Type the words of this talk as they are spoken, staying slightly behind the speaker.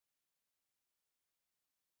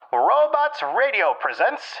Robots Radio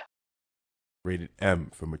presents... Rated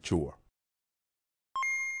M for mature.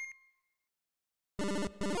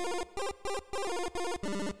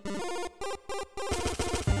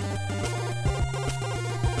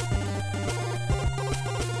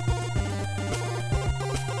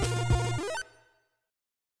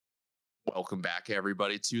 Welcome back,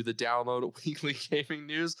 everybody, to the Download Weekly Gaming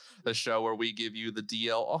News, the show where we give you the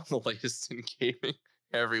DL on the latest in gaming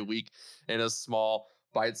every week in a small,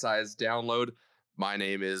 bite-sized download. My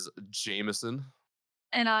name is Jameson.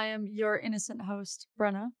 And I am your innocent host,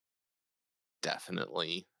 Brenna.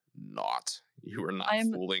 Definitely not. You are not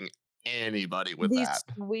I'm fooling anybody with the that.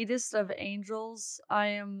 sweetest of angels. I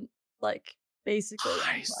am, basically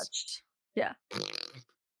untouched. Yeah.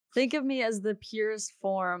 Think of me as the purest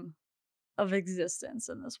form of existence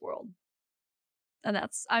in this world. And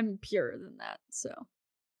I'm purer than that, so.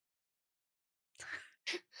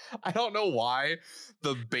 I don't know why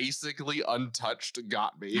the basically untouched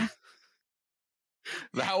got me.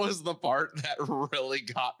 That was the part that really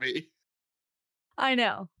got me. I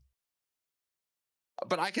know.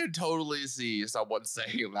 But I can totally see someone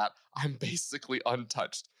saying that I'm basically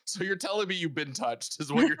untouched. So you're telling me you've been touched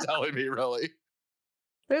is what you're telling me, really.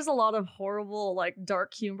 There's a lot of horrible,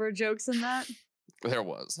 dark humor jokes in that. There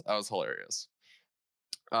was. That was hilarious.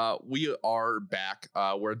 We are back.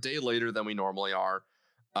 We're a day later than we normally are.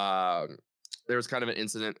 There was kind of an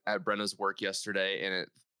incident at Brenna's work yesterday, and it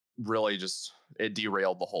really it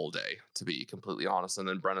derailed the whole day, to be completely honest. And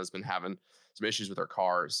then Brenna's been having some issues with her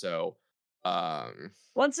car, so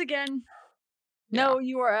once again, no,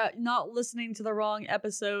 you are not listening to the wrong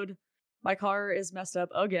episode. My car is messed up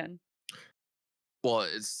again. Well,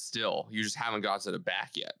 it's still, you just haven't gotten it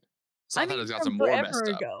back yet. So I thought mean, it's got some from more messed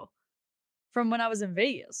forever up. ago, from when I was in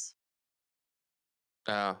Vegas.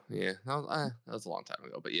 Oh, yeah, that was a long time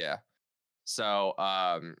ago, but yeah. So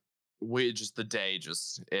the day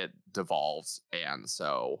it devolved, and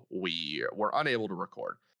so we were unable to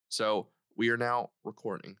record. So we are now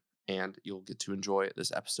recording, and you'll get to enjoy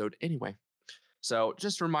this episode anyway. So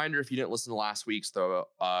just a reminder, if you didn't listen to last week's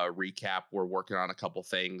recap, we're working on a couple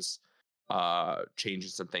things, changing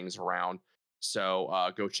some things around.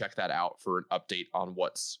 So go check that out for an update on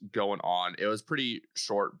what's going on. It was pretty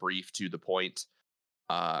short, brief, to the point.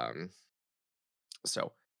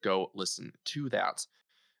 So go listen to that,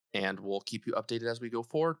 and we'll keep you updated as we go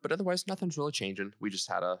forward. But otherwise, nothing's really changing. We just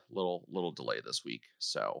had a little delay this week.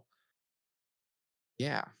 So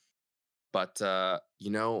yeah, but you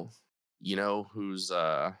know who's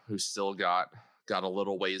still got a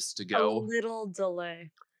little ways to go. A little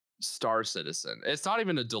delay. Star Citizen. It's not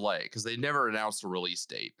even a delay because they never announced a release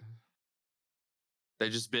date.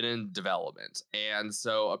 They've just been in development. And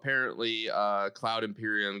so apparently Cloud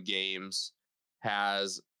Imperium Games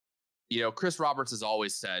has, Chris Roberts has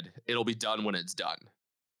always said it'll be done when it's done.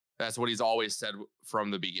 That's what he's always said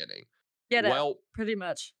from the beginning. Pretty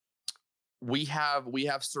much. We have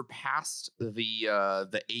surpassed the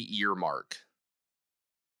 8-year mark.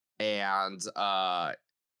 And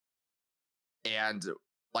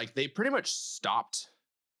they pretty much stopped.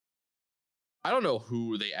 I don't know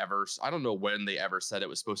when they ever said it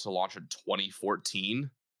was supposed to launch in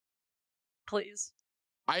 2014. Please.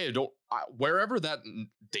 Wherever that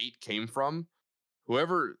date came from,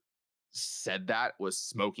 whoever said that was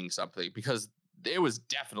smoking something, because it was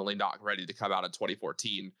definitely not ready to come out in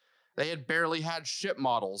 2014. They had barely had ship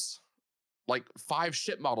models, 5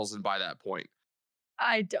 ship models in by that point.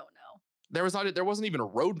 I don't know. There wasn't even a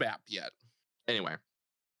roadmap yet. Anyway,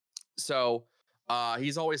 so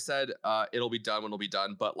he's always said it'll be done when it'll be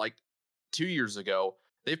done, but 2 years ago,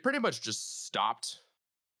 they've pretty much just stopped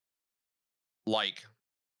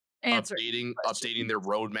updating their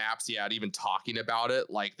roadmaps, and even talking about it.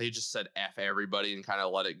 They just said F everybody and kind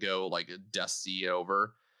of let it go, dusty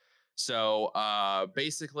over. So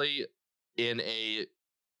basically, in a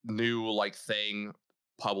new thing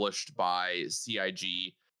published by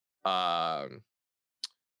CIG,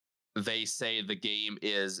 they say the game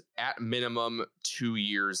is at minimum 2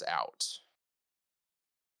 years out.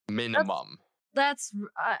 Minimum.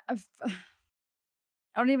 I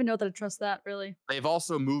don't even know that I trust that, really. They've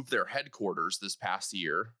also moved their headquarters this past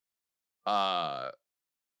year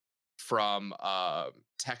from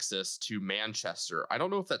Texas to Manchester. I don't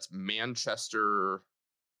know if that's Manchester.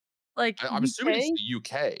 I'm assuming it's the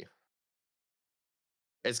UK.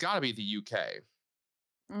 It's got to be the UK.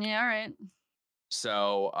 Yeah, all right.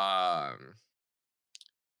 So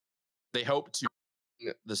they hope to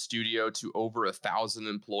bring the studio to over 1,000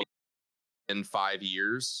 employees in 5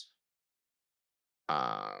 years.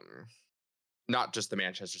 Not just the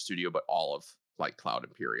Manchester studio, but all of Cloud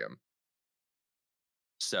Imperium.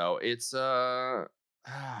 So it's Hot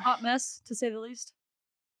mess, to say the least.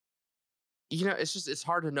 it's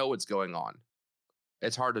hard to know what's going on.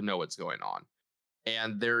 It's hard to know what's going on.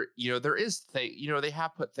 And there is they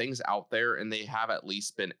have put things out there and they have at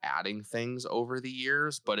least been adding things over the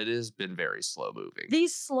years, but it has been very slow moving. The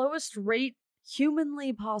slowest rate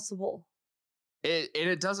humanly possible.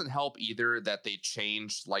 It doesn't help either that they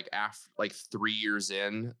changed like after like 3 years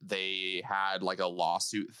in, they had like a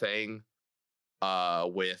lawsuit thing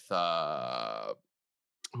with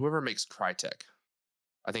whoever makes Crytek.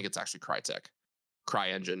 I think it's actually Crytek.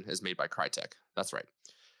 CryEngine is made by Crytek. That's right.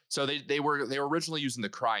 So they were originally using the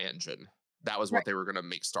CryEngine. That was what Right. they were going to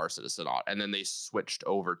make Star Citizen on, and then they switched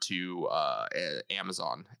over to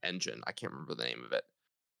Amazon engine. I can't remember the name of it,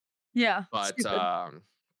 Yeah, but stupid.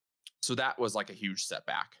 so that was like a huge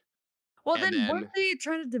setback. Well, And then weren't then they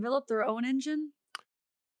trying to develop their own engine?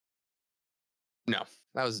 no,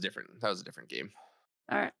 that was different. That was a different game.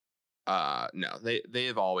 All right. No, they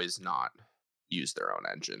have always not used their own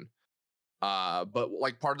engine. But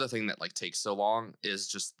like part of the thing that like takes so long is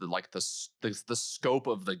just the scope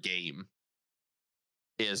of the game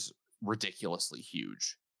is ridiculously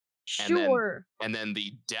huge, and then Sure.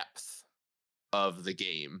 the depth of the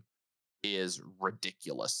game is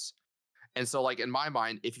ridiculous. And so like in my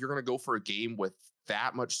mind, if you're going to go for a game with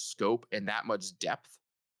that much scope and that much depth,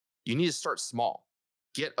 you need to start small.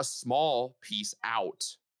 Get a small piece out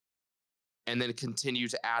and then continue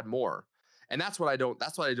to add more. And that's what I don't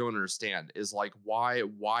understand is like why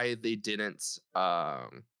they didn't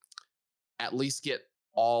at least get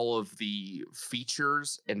all of the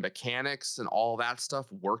features and mechanics and all that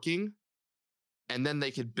stuff working, and then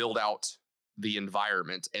they could build out the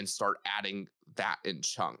environment and start adding that in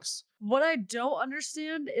chunks. What I don't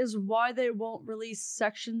understand is why they won't release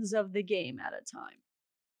sections of the game at a time.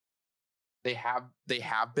 They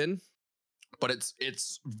have been, but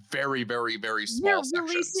it's very very very They're small sections.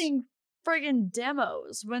 releasing friggin'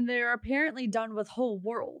 demos when they're apparently done with whole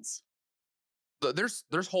worlds.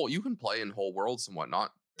 There's whole you can play in whole worlds and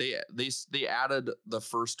whatnot. They added the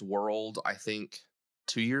first world, I think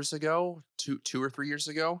 2 years ago, 2 or 3 years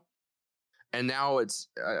ago, and now it's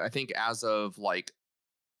I think as of like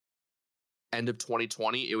end of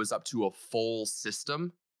 2020, it was up to a full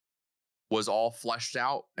system, was all fleshed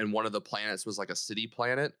out, and one of the planets was like a city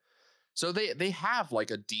planet. So they have like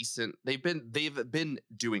a decent they've been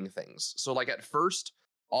doing things. So like at first,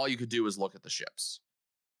 all you could do was look at the ships.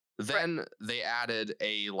 Right. Then they added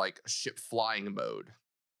a like ship flying mode.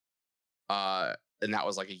 And that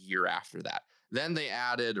was like a year after that. Then they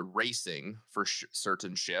added racing for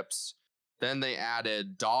certain ships. Then they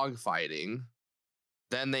added dogfighting.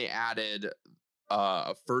 Then they added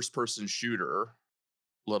a first person shooter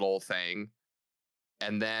little thing.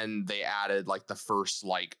 And then they added like the first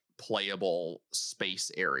like playable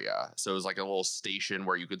space area. So it was like a little station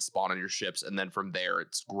where you could spawn on your ships. And then from there,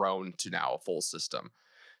 it's grown to now a full system.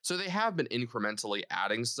 So they have been incrementally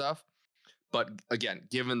adding stuff. But again,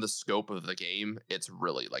 given the scope of the game, it's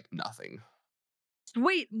really like nothing.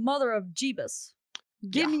 Sweet mother of Jeebus.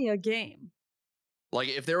 Give Yeah. me a game. Like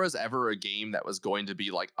if there was ever a game that was going to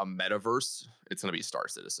be like a metaverse, it's going to be Star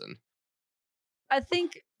Citizen. I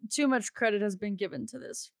think too much credit has been given to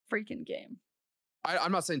this freaking game.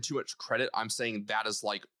 I'm not saying too much credit. I'm saying that is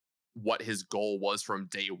like what his goal was from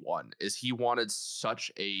day one. Is he wanted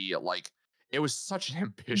such a like it was such an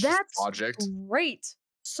ambitious That's project. great.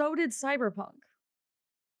 So did Cyberpunk.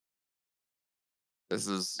 This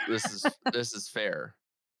is fair.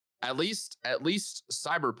 At least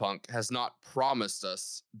Cyberpunk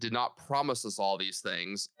did not promise us all these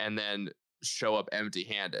things and then show up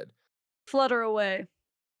empty-handed. Flutter away.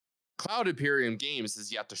 Cloud Imperium Games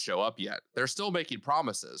is yet to show up yet. They're still making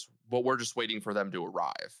promises, but we're just waiting for them to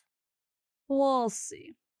arrive. We'll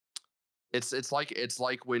see. It's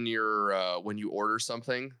like when you order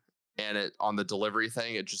something and it on the delivery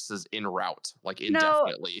thing it just says en route, like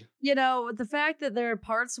indefinitely. The fact that there are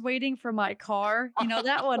parts waiting for my car,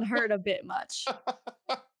 that one hurt a bit much.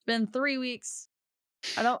 It's been 3 weeks.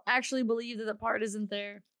 I don't actually believe that the part isn't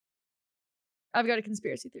there. I've got a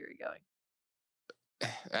conspiracy theory going.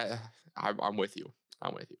 I'm with you.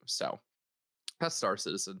 So that's Star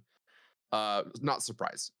Citizen. Not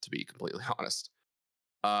surprised, to be completely honest.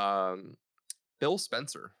 Phil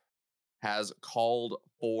Spencer has called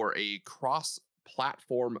for a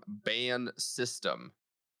cross-platform ban system.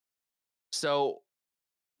 So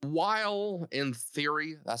while in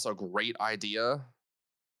theory that's a great idea,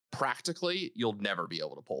 practically you'll never be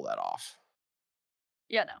able to pull that off.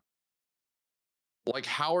 Yeah, no. Like,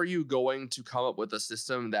 how are you going to come up with a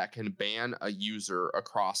system that can ban a user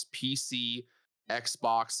across PC,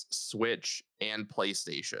 Xbox, Switch, and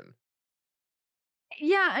PlayStation.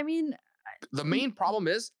 Yeah, I mean, The main problem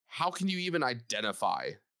is, how can you even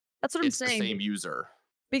identify that's what I'm it's the saying. same user?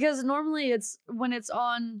 Because normally it's when it's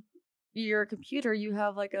on your computer, you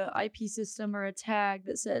have like a IP system or a tag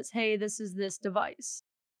that says, "Hey, this is this device."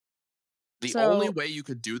 The only So, way you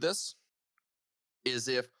could do this is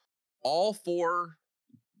if all four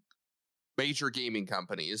major gaming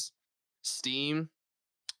companies, Steam,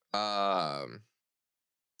 um,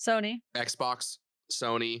 Sony, Xbox,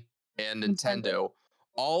 Sony, and Nintendo. Nintendo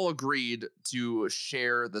all agreed to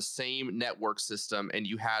share the same network system, and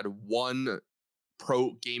you had one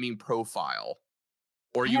pro gaming profile,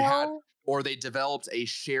 or you had, Hell, or they developed a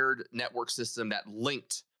shared network system that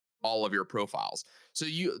linked all of your profiles. So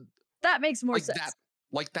you that makes more like that, sense.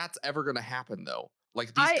 like that's ever going to happen though.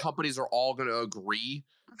 Like these I companies are all going to agree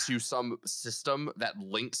to some system that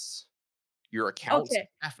links your accounts. okay.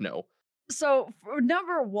 F no. So, for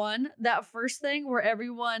number 1, that first thing where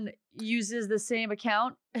everyone uses the same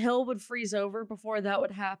account, Hill would freeze over before that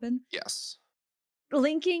would happen. Yes.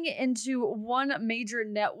 Linking into one major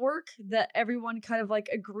network that everyone kind of like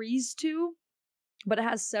agrees to, but it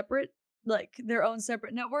has separate, like their own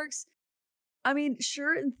separate networks. I mean,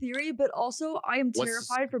 sure, in theory, but also I am What's this,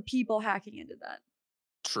 terrified for people hacking into that.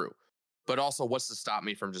 true? But also, what's to stop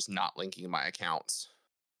me from just not linking my accounts?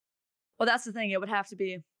 Well, that's the thing. It would have to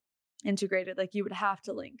be integrated. Like you would have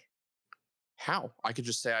to link. How? I could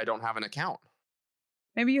just say I don't have an account.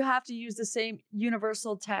 Maybe you have to use the same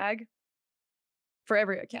universal tag for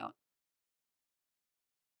every account.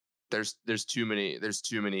 There's too many there's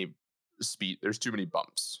too many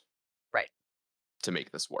bumps Right. to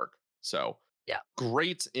make this work. So Yeah.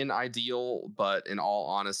 great in ideal, but in all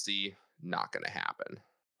honesty, not going to happen.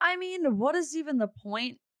 I mean, what is even the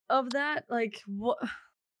point of that? Like, what?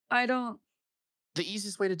 I don't. The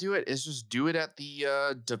easiest way to do it is just do it at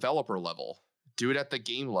the developer level. Do it at the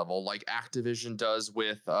game level, like Activision does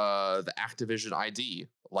with the Activision ID.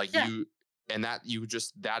 Like Yeah. and that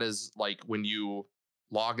is like when you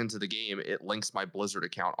log into the game, it links my Blizzard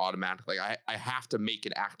account automatically. I have to make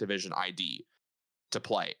an Activision ID to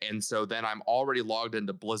play. And so then I'm already logged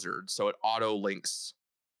into Blizzard. So it auto links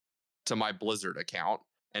to my Blizzard account.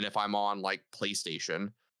 And if I'm on like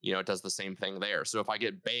PlayStation, it does the same thing there. So if I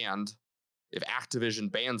get banned, if Activision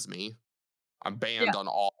bans me, I'm Yeah. banned on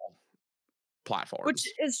all Which platforms.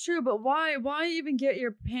 is true, but why? Why even get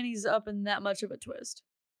your panties up in that much of a twist?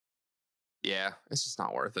 Yeah, it's just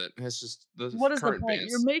not worth it. It's just the What is the current point?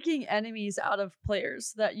 You're bans. making enemies out of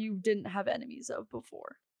players that you didn't have enemies of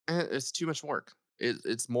before. It's too much work.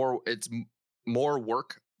 It's more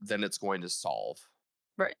work than it's going to solve.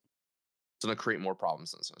 Right. It's going to create more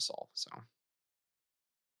problems than it's going to solve. So,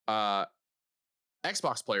 uh,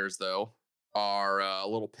 Xbox players though are a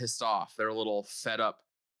little pissed off. They're a little fed up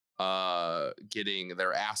getting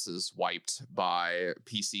their asses wiped by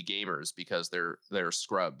PC gamers because they're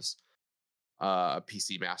scrubs,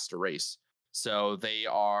 PC master race. So they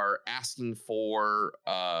are asking for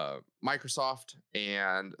Microsoft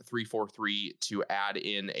and 343 to add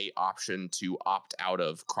in a option to opt out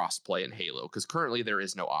of crossplay in Halo, because currently there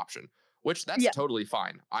is no option, which that's Yeah. totally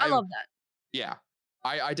fine. I love that. Yeah.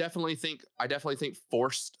 I definitely think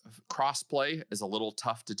forced crossplay is a little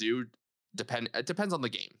tough to do. It depends on the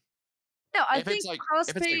game. No, I If it's think like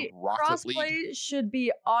Rocket League, crossplay should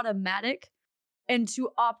be automatic, and to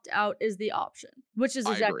opt out is the option, which is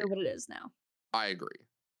I agree. exactly what it is now. I agree.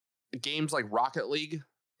 Games like Rocket League,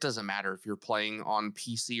 doesn't matter if you're playing on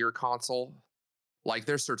PC or console. Like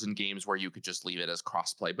there's certain games where you could just leave it as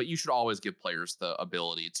crossplay, but you should always give players the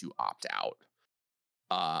ability to opt out.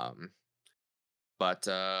 Um, but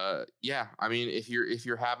yeah, I mean, if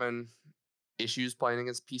you're having issues playing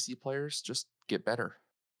against PC players, just get better.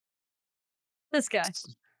 This guy,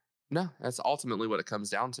 No, that's ultimately what it comes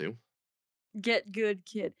down to. get good,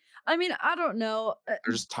 kid. I mean, I don't know. They're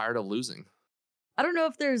just tired of losing. I don't know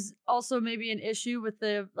if there's also maybe an issue with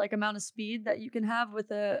the like amount of speed that you can have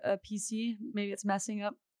with a PC. Maybe it's messing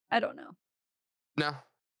up. I don't know. No,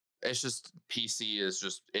 it's just PC is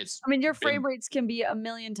just it's I mean, your frame been rates can be a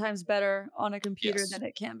million times better on a computer yes. than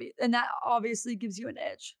it can be, and that obviously gives you an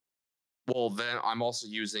edge. Well, then I'm also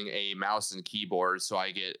using a mouse and keyboard, so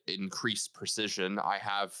I get increased precision. I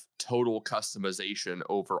have total customization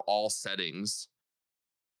over all settings.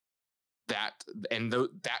 That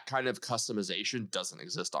that kind of customization doesn't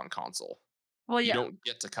exist on console. Well, You yeah, don't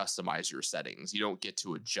get to customize your settings. You don't get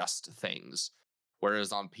to adjust things.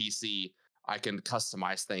 Whereas on PC, I can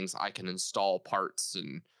customize things. I can install parts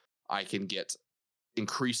and I can get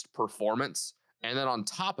increased performance. And then on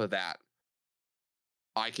top of that,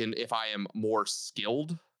 I can, if I am more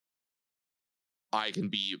skilled, I can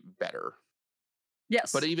be better.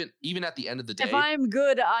 Yes. But even at the end of the If day, I'm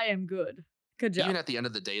good, I am good. Good job. even at the end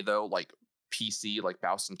of the day though, like PC, like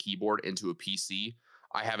mouse and keyboard into a PC,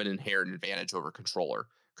 I have an inherent advantage over controller.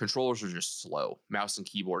 Controllers are just slow. Mouse and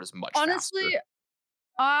keyboard is much Honestly, faster.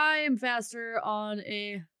 I am faster on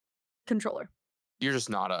a controller. You're just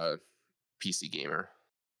not a PC gamer.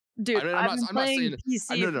 Dude, I mean, I've been I'm not playing saying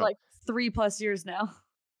PC no, for no. like 3+ years now.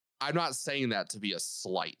 I'm not saying that to be a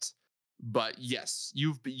slight. But yes,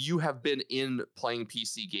 you have been in playing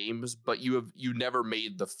PC games, but you never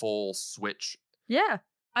made the full switch. Yeah,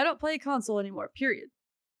 I don't play console anymore, period.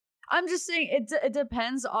 I'm just saying it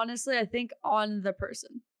depends, honestly, I think, on the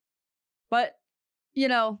person. But, you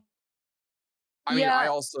know, I mean, yeah, I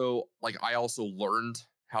also learned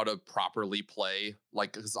how to properly play,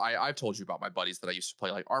 like, because I've told you about my buddies that I used to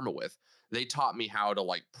play like Arma with. They taught me how to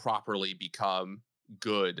like properly become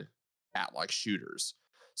good at like shooters.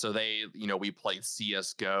 So we played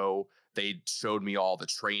CS:GO. They showed me all the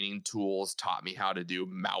training tools, taught me how to do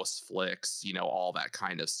mouse flicks, all that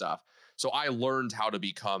kind of stuff. So I learned how to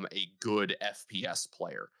become a good FPS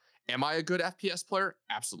player. Am I a good FPS player?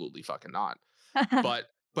 Absolutely fucking not. But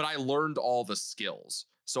I learned all the skills.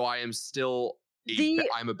 So I am still the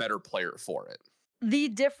I'm a better player for it. the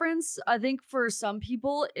difference, I think, for some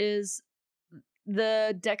people is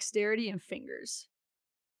the dexterity and fingers.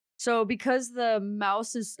 So because the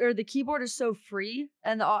mouse is or the keyboard is so free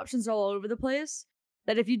and the options are all over the place,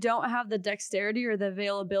 that if you don't have the dexterity or the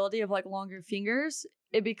availability of like longer fingers,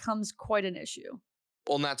 it becomes quite an issue.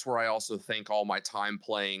 Well, and that's where I also think all my time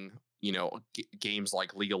playing, games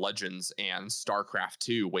like League of Legends and StarCraft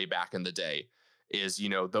 2 way back in the day is,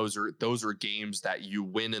 those are games that you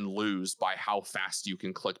win and lose by how fast you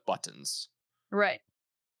can click buttons. Right.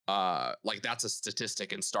 Like that's a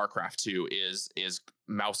statistic in StarCraft 2 is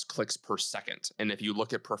mouse clicks per second. And if you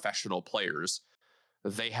look at professional players,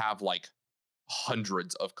 they have like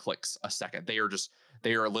hundreds of clicks a second. They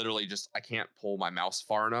are literally just I can't pull my mouse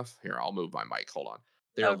far enough. Here, I'll move my mic. Hold on.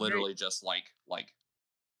 They're Oh, great. literally just like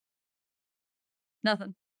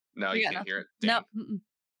Nothing. no, We you got can't hear nothing. it. No. Dang.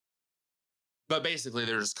 But basically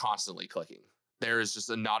they're just constantly clicking. There is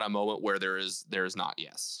just not a moment where there is not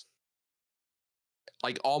yes.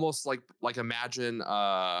 Like almost like imagine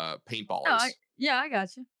No, paintballers. yeah, I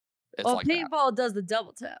got you. It's Well, like that. paintball does the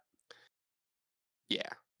double tap. Yeah.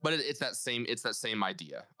 But it's that same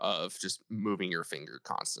idea of just moving your finger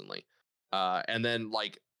constantly. And then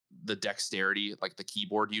like the dexterity, like the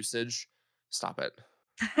keyboard usage. Stop it.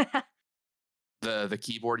 The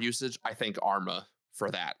keyboard usage, I thank Arma for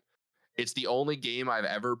that. It's the only game I've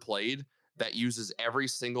ever played that uses every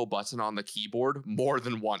single button on the keyboard more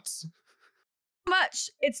than once. Much.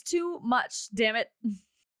 It's too much, damn it.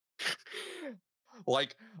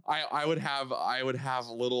 Like I would have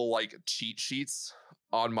little like cheat sheets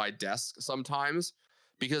on my desk sometimes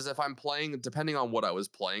because if I'm playing, depending on what I was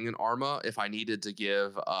playing in Arma, if I needed to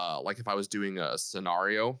give like if I was doing a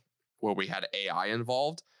scenario where we had AI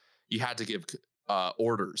involved, you had to give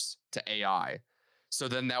orders to AI. So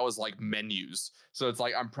then that was like menus. So it's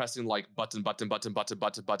like I'm pressing like button, button, button, button,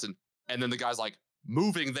 button, button, and then the guy's like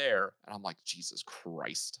moving there, and I'm like, Jesus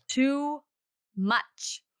Christ. Too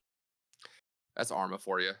much. That's Arma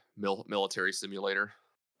for you, military simulator.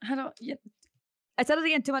 I don't. Yeah. I said it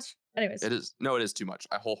again. Too much. Anyways. It is no, it is too much.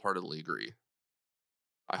 I wholeheartedly agree.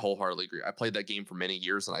 I played that game for many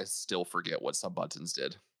years and I still forget what some buttons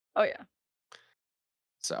did. Oh yeah.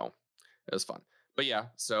 So it was fun. But yeah,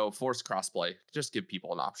 so forced crossplay. Just give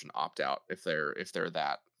people an option to opt out if they're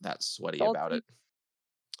that sweaty about Salty. it.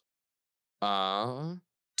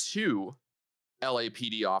 Two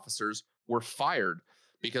LAPD officers were fired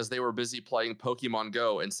because they were busy playing Pokemon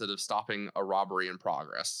Go instead of stopping a robbery in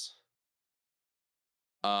progress.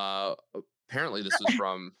 Apparently this was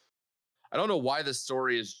from I don't know why this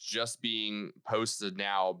story is just being posted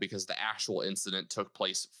now because the actual incident took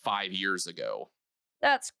place 5 years ago.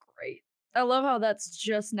 That's great. I love how that's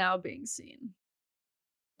just now being seen.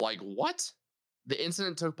 Like what? The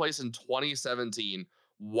incident took place in 2017.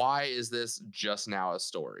 Why is this just now a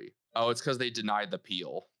story? Oh, it's because they denied the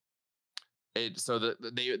appeal. So that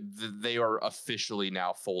they are officially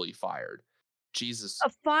now fully fired. Jesus A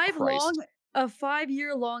Christ.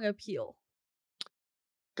 5-year long appeal.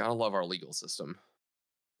 Gotta love our legal system.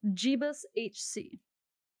 Jeebus HC.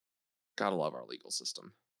 Gotta love our legal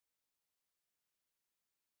system.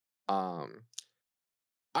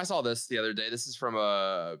 I saw this the other day. This is from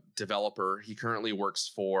a developer. He currently works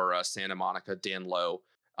for Santa Monica, Dan Lowe.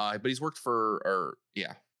 But he's worked for,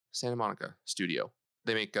 Santa Monica Studio.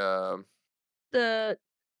 They make The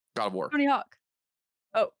God of War. Tony Hawk.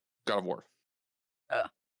 Oh. God of War.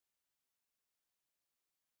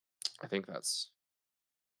 I think it's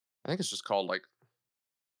just called like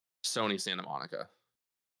Sony Santa Monica.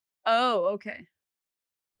 Oh, okay.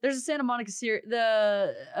 There's a Santa Monica series,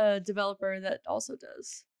 the developer that also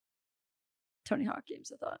does Tony Hawk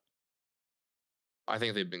games, I thought. I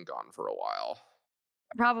think they've been gone for a while.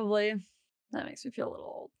 Probably. That makes me feel a little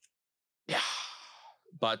old. Yeah.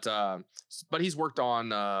 But he's worked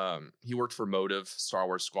on he worked for Motive, Star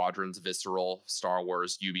Wars Squadrons, Visceral, Star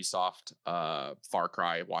Wars, Ubisoft, Far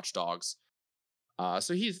Cry, Watch Dogs.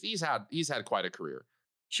 So he's had quite a career.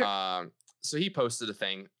 Sure. So he posted a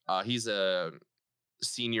thing. He's a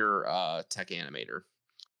senior tech animator.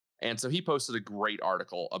 And so he posted a great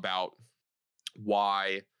article about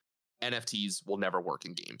why NFTs will never work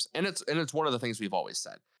in games. And it's one of the things we've always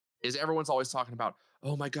said is everyone's always talking about,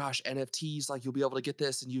 oh my gosh, NFTs, like you'll be able to get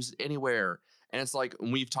this and use it anywhere. And it's like,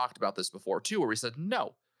 we've talked about this before too, where we said,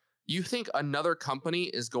 no, you think another company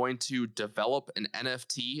is going to develop an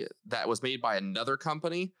NFT that was made by another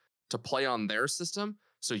company to play on their system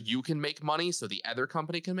so you can make money, so the other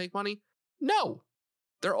company can make money? No,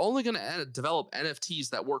 they're only going to develop NFTs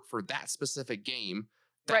that work for that specific game,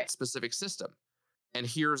 that specific system. And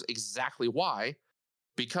here's exactly why.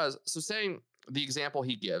 Because, so saying the example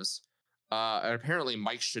he gives, and apparently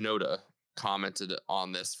Mike Shinoda commented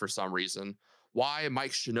on this for some reason. Why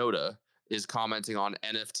Mike Shinoda is commenting on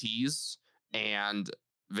NFTs and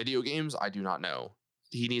video games, I do not know.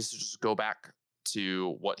 He needs to just go back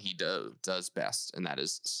to what he does best, and that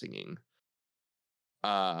is singing.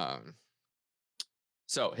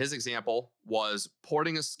 So his example was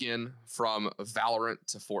porting a skin from Valorant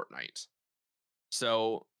to Fortnite.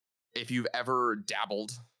 So if you've ever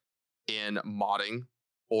dabbled in modding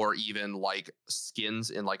or even like skins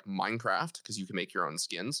in like Minecraft, because you can make your own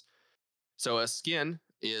skins. So a skin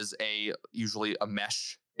is usually a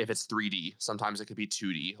mesh if it's 3D. Sometimes it could be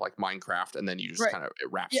 2D like Minecraft, and then you just kind of,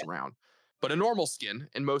 it wraps around. But a normal skin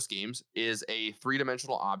in most games is a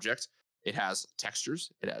 3-dimensional object. It has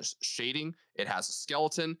textures, it has shading, it has a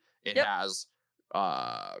skeleton, it has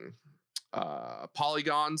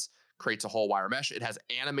polygons, creates a whole wire mesh. It has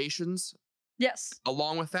animations. Yes.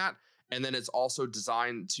 Along with that. And then it's also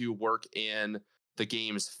designed to work in the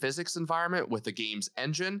game's physics environment with the game's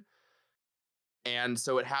engine. And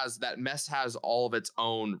so it has that mess has all of its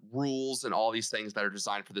own rules and all these things that are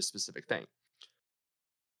designed for this specific thing.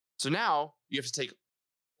 So now you have to take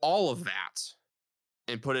all of that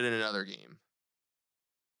and put it in another game.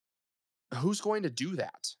 Who's going to do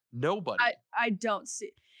that? Nobody. I don't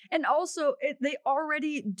see. And also, they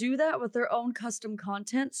already do that with their own custom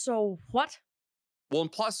content. So what? Well,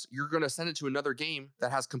 and plus, you're going to send it to another game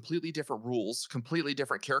that has completely different rules, completely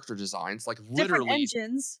different character designs, like literally different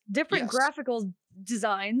engines, different graphical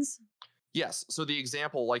designs. Yes. So the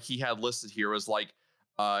example, like he had listed here, was like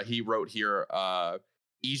he wrote here,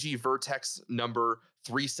 EG Vertex number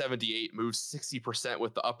 378 moves 60%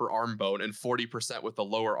 with the upper arm bone and 40% with the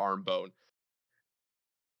lower arm bone.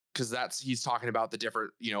 Because he's talking about the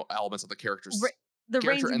different, elements of the characters. The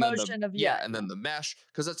range of motion of and then the mesh,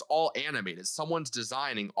 because it's all animated. Someone's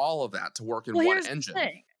designing all of that to work in one engine. The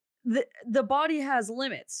thing. The body has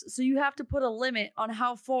limits, so you have to put a limit on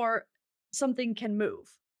how far something can move.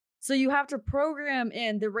 So you have to program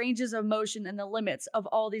in the ranges of motion and the limits of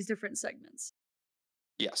all these different segments.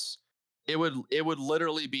 Yes, it would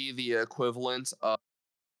literally be the equivalent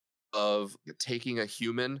of taking a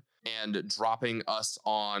human and dropping us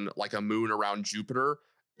on like a moon around Jupiter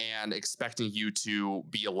and expecting you to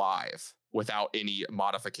be alive without any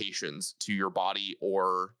modifications to your body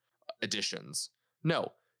or additions.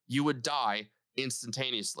 No, you would die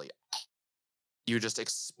instantaneously. You just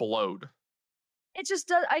explode. It just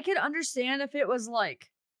does. I could understand if it was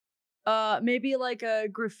like, maybe like a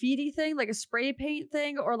graffiti thing, like a spray paint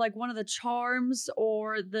thing, or like one of the charms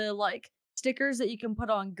or the like stickers that you can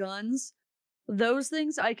put on guns. Those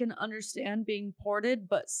things I can understand being ported,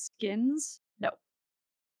 but skins, no.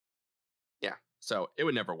 Yeah, so it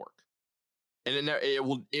would never work, and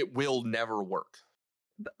it will never work.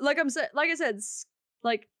 But like I said,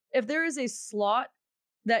 like if there is a slot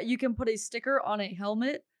that you can put a sticker on a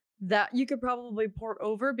helmet, that you could probably port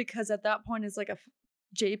over, because at that point it's like a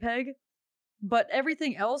JPEG, but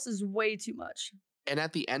everything else is way too much. And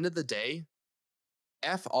at the end of the day,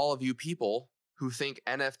 F all of you people who think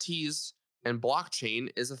NFTs and blockchain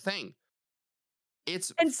is a thing.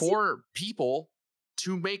 It's for people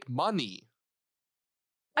to make money.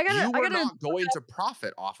 You are not going to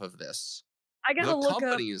profit off of this. I gotta look up. The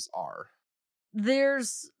companies are.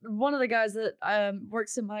 There's one of the guys that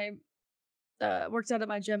works out at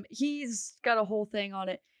my gym. He's got a whole thing on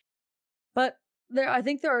it. But I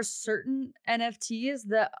think there are certain NFTs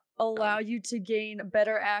that allow you to gain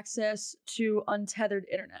better access to untethered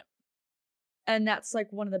internet. And that's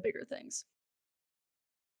like one of the bigger things.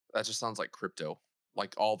 That just sounds like crypto.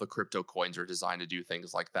 Like all the crypto coins are designed to do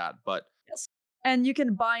things like that. But Yes. And you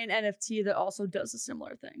can buy an NFT that also does a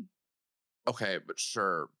similar thing. okay, but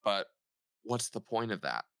sure. But what's the point of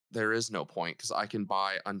that? There is no point because I can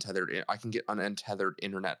buy I can get untethered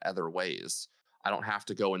internet other ways. I don't have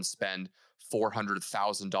to go and spend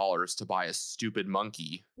 $400,000 to buy a stupid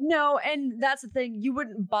monkey. No, and that's the thing. You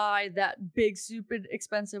wouldn't buy that big, stupid,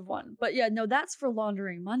 expensive one. But yeah, no, that's for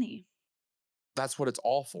laundering money. That's what it's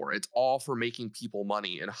all for. It's all for making people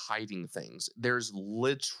money and hiding things. There's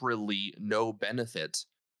literally no benefit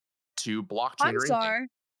to blockchain I'm or anything. sorry.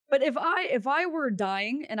 But if I were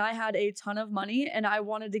dying and I had a ton of money and I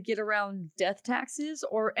wanted to get around death taxes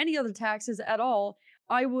or any other taxes at all,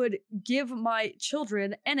 I would give my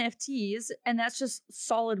children NFTs, and that's just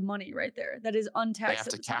solid money right there. That is They untaxed have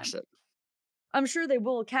at to the time. cash it. I'm sure they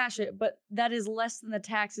will cash it, but that is less than the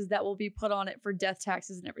taxes that will be put on it for death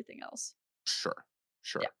taxes and everything else. Sure.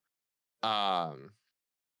 Sure. Yeah.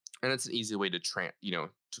 And it's an easy way to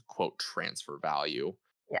to quote transfer value.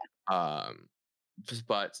 Yeah.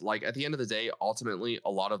 But like at the end of the day, ultimately,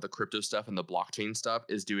 a lot of the crypto stuff and the blockchain stuff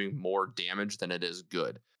is doing more damage than it is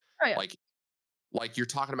good. Oh yeah. Like you're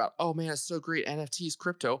talking about, oh man, it's so great, NFTs,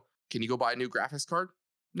 crypto. Can you go buy a new graphics card?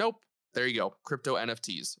 Nope. There you go, crypto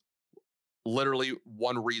NFTs. Literally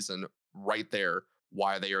one reason right there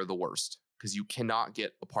why they are the worst, because you cannot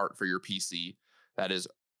get a part for your PC that is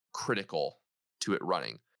critical to it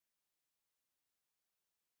running.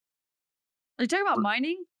 Are you talking about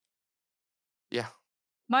mining? Yeah,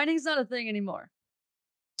 Mining's not a thing anymore.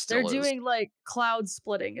 They're still is. doing like cloud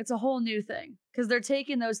splitting. It's a whole new thing because they're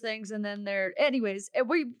taking those things and then they're. Anyways,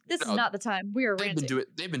 this is No, not the time. We are ranting.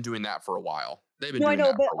 they've been doing that for a while. They've been No, I doing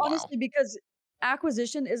know, that but for a while. honestly, because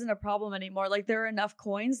acquisition isn't a problem anymore. Like there are enough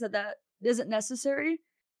coins that isn't necessary,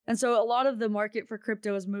 and so a lot of the market for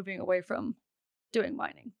crypto is moving away from doing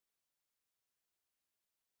mining.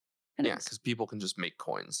 Yeah, because people can just make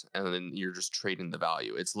coins and then you're just trading the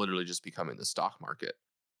value. It's literally just becoming the stock market.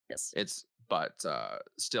 Yes. But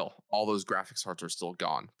still, all those graphics cards are still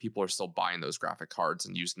gone. People are still buying those graphic cards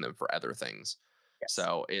and using them for other things. Yes.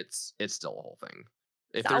 So it's still a whole thing.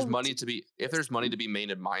 If Now, there's money to be made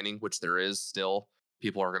in mining, which there is still,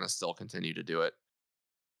 people are going to still continue to do it.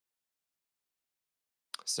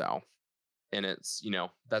 So, and it's,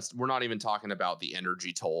 we're not even talking about the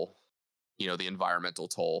energy toll, the environmental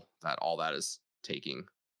toll that all that is taking.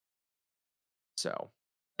 So,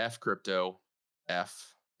 F crypto,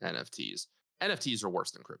 F NFTs. NFTs are worse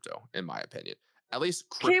than crypto, in my opinion. At least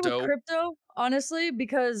okay with crypto. crypto, honestly,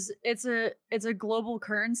 because it's a global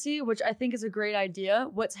currency, which I think is a great idea.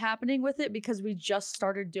 What's happening with it, because we just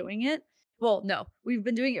started doing it. Well, no, we've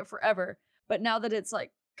been doing it forever, but now that it's like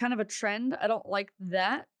kind of a trend, I don't like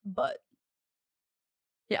that. But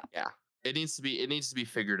yeah, It needs to be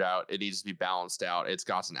figured out. It needs to be balanced out. It's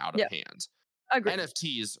gotten out of yeah, hand. I agree.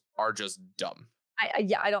 NFTs are just dumb.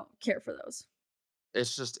 I don't care for those.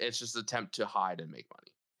 It's just attempt to hide and make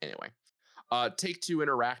money. Anyway, Take-Two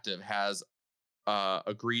Interactive has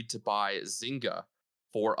agreed to buy Zynga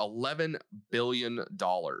for $11 billion.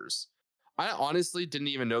 I honestly didn't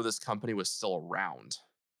even know this company was still around.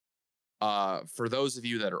 For those of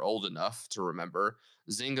you that are old enough to remember,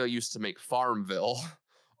 Zynga used to make Farmville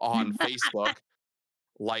on Facebook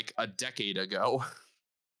like a decade ago.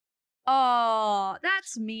 Oh,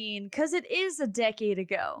 that's mean, because it is a decade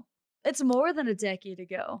ago. It's more than a decade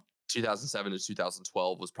ago. 2007 to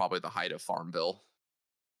 2012 was probably the height of Farmville.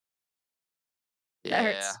 That Yeah,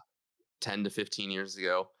 hurts 10 to 15 years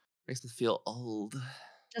ago. Makes me feel old.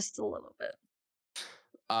 just a little bit.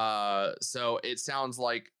 So it sounds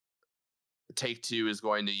like Take-Two is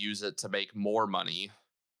going to use it to make more money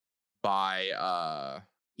by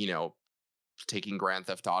taking Grand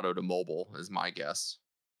Theft Auto to mobile, is my guess.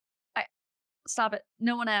 Stop it.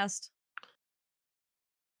 No one asked.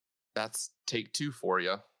 That's Take-Two for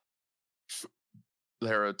you.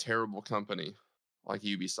 They're a terrible company, like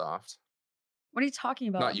Ubisoft. What are you talking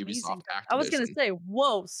about? Not Amazing. Ubisoft, Activision. I was gonna say,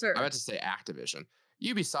 whoa, sir. I meant to say Activision.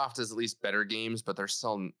 Ubisoft is at least better games, but they're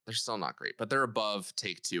still not great. But they're above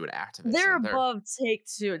Take-Two and Activision. They're above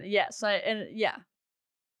Take-Two. Yes, yeah.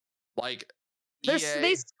 Like They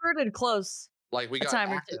EA, skirted close. like we a got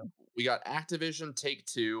time or two. we got Activision,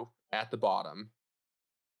 Take-Two at the bottom.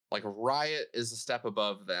 Like Riot is a step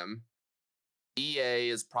above them. EA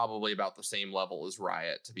is probably about the same level as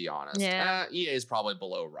Riot, to be honest. Yeah. EA is probably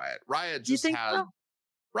below Riot. Do you think so?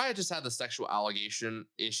 Riot just had the sexual allegation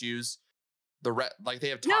issues like they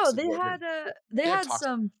have No, toxic they work. had they They have had toxic.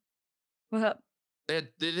 some. What up?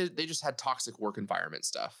 They just had toxic work environment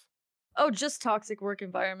stuff. Oh, just toxic work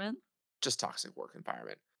environment. Just toxic work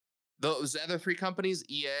environment. Those other three companies,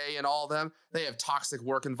 EA and all of them, they have toxic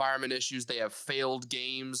work environment issues. They have failed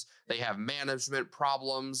games. They have management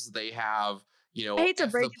problems. They have, I hate to F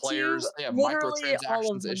the break it to you, players. They have literally all of microtransactions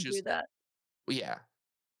them do issues. that. Yeah,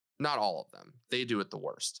 not all of them. They do it the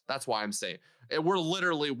worst. That's why I'm saying we're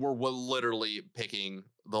literally picking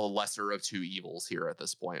the lesser of two evils here at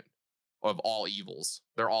this point. Of all evils,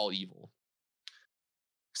 they're all evil.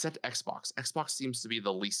 Except Xbox. Xbox seems to be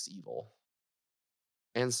the least evil.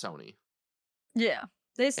 And Sony. Yeah,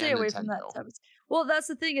 they stay And away from that Nintendo. type of. Well, that's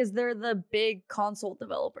the thing is they're the big console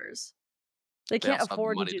developers. They They can't also have the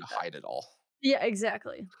afford to money do to that. hide it all. Yeah,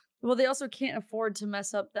 exactly. Well, they also can't afford to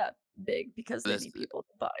mess up that big because they This need people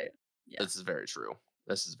to buy it. Yeah. this is very true.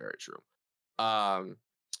 This is very true. Um,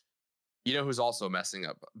 who's also messing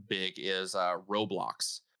up big is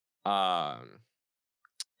Roblox. Um,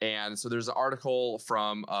 and so there's an article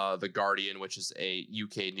from The Guardian, which is a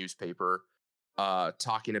UK newspaper,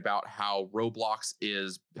 talking about how Roblox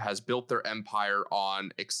has built their empire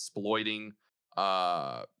on exploiting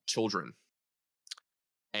children.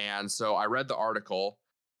 And so I read the article,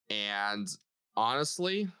 and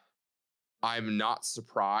honestly, I'm not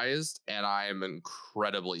surprised, and I am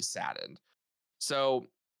incredibly saddened. So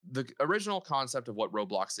the original concept of what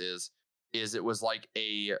Roblox is it was like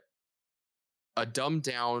a dumbed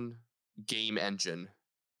down game engine,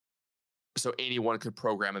 so anyone could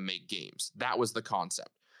program and make games. That was the concept.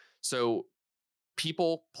 So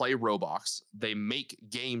people play Roblox, they make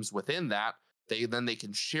games within that. They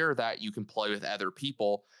can share that. You can play with other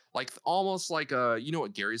people, like almost like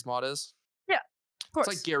what Gary's Mod is. Yeah, of It's like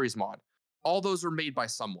course. Gary's Mod. All those are made by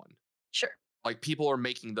someone. Sure. Like people are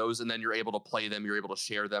making those, and then you're able to play them. You're able to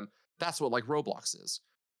share them. That's what like Roblox is,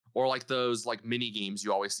 or like those like mini games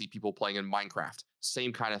you always see people playing in Minecraft.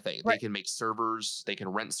 Same kind of thing. They Right. can make servers. They can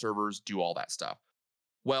rent servers. Do all that stuff.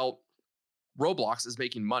 Well, Roblox is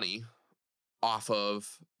making money off of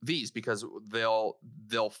these because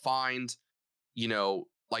they'll find,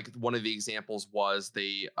 like one of the examples was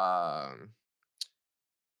they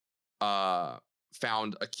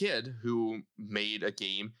found a kid who made a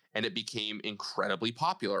game and it became incredibly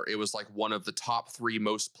popular. It was like one of the top 3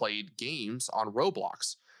 most played games on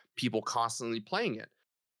Roblox. People constantly playing it.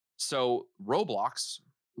 So Roblox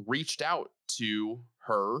reached out to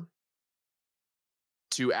her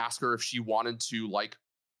to ask her if she wanted to like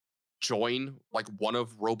join like one of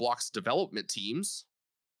Roblox development teams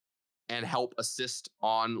and help assist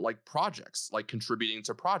on like projects, like contributing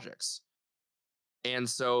to projects. And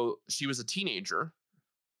so she was a teenager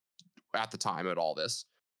at the time at all this.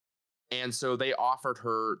 And so they offered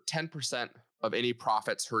her 10% of any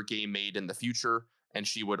profits her game made in the future, and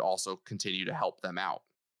she would also continue to help them out.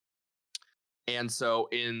 And so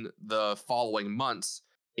in the following months,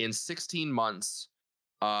 in 16 months,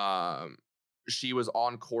 she was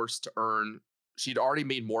on course to earn, she'd already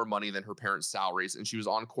made more money than her parents' salaries, and she was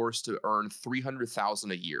on course to earn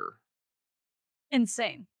 $300,000 a year.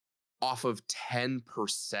 Insane. Off of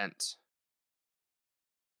 10%.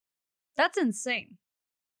 That's insane.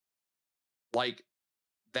 Like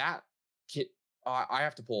that I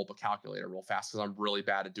have to pull up a calculator real fast because I'm really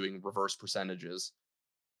bad at doing reverse percentages.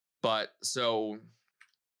 But so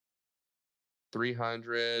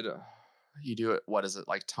 300, you do it, what is it,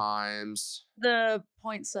 like times? The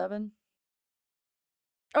 0.7.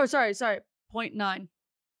 Oh, sorry, 0.9. I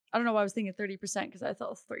don't know why I was thinking 30% because I thought it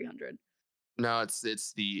was 300. No, it's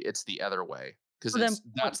the other way because Well, then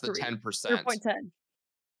that's the 0.3 or 10%. 0.10.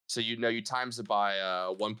 So you times it by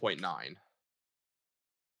 1.9.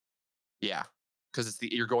 Yeah, because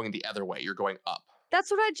you're going the other way. You're going up.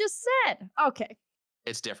 That's what I just said. Okay.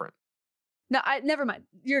 It's different. No, never mind.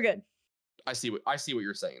 You're good. I see what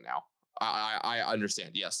you're saying now. I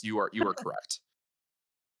understand. Yes, you are correct.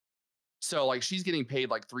 So like she's getting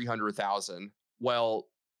paid like 300,000. Well,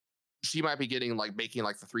 she might be getting like making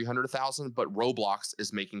like the 300,000, but Roblox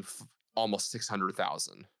is making almost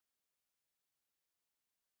 600,000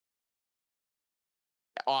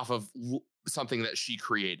 off of something that she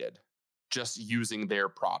created, just using their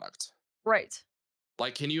product. Right.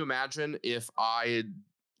 Like, can you imagine if I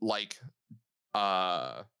like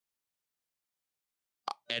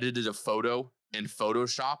edited a photo in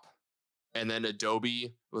Photoshop and then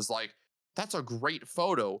Adobe was like, that's a great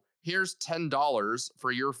photo. Here's $10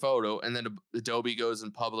 for your photo. And then Adobe goes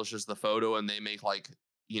and publishes the photo and they make like,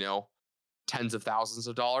 tens of thousands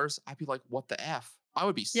of dollars. I'd be like, what the F? I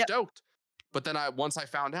would be stoked. But then once I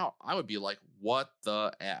found out, I would be like, what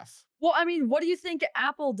the F? Well, I mean, what do you think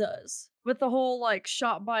Apple does with the whole like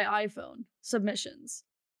shot by iPhone submissions,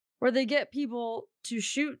 where they get people to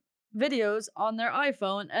shoot videos on their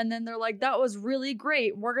iPhone and then they're like, that was really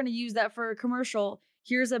great. We're going to use that for a commercial.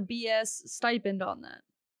 Here's a BS stipend on that.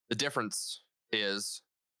 The difference is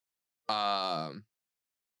whenever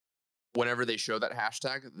they show that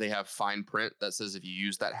hashtag, they have fine print that says if you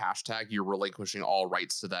use that hashtag, you're relinquishing all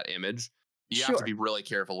rights to that image. You have to be really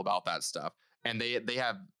careful about that stuff. And they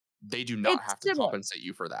do not have to compensate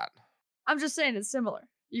you for that. I'm just saying it's similar.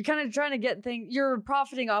 You're kind of trying to get you're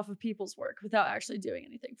profiting off of people's work without actually doing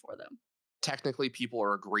anything for them. Technically, people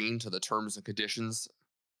are agreeing to the terms and conditions.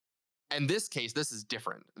 In this case, this is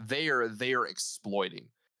different. They are exploiting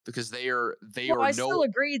because they are. I still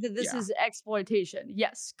agree that this is exploitation.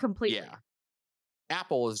 Yes, completely. Yeah.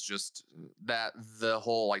 Apple is just that the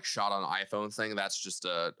whole like shot on iPhone thing. That's just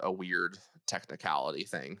a weird technicality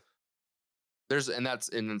thing.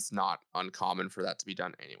 It's not uncommon for that to be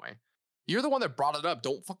done anyway. You're the one that brought it up.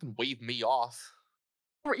 Don't fucking wave me off.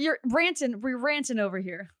 You're ranting. We're ranting over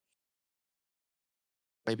here.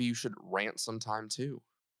 Maybe you should rant sometime too.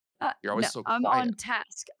 You're always so quiet. I'm on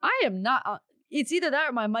task. I am not. It's either that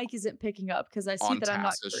or my mic isn't picking up because I see on that I'm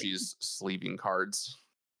not. Task, she's sleeving cards.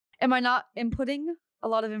 Am I not inputting a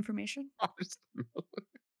lot of information?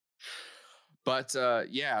 But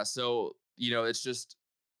yeah, so it's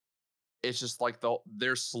just like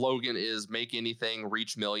their slogan is make anything,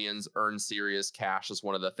 reach millions, earn serious cash is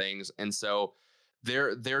one of the things, and so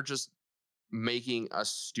they're just making a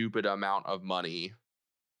stupid amount of money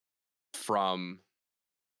from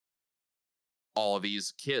all of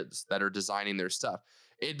these kids that are designing their stuff.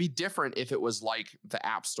 It'd be different if it was like the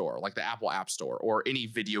App Store, like the Apple App Store or any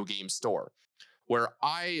video game store, where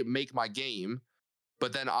I make my game,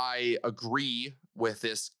 but then I agree with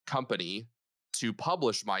this company to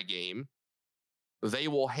publish my game. They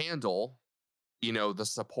will handle, the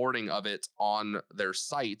supporting of it on their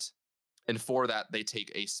site. And for that, they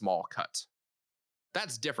take a small cut.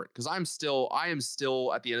 That's different because I am still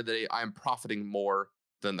at the end of the day, I am profiting more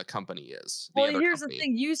than the company is. Well, here's the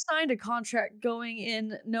thing. You signed a contract going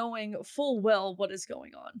in knowing full well what is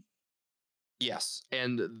going on. Yes.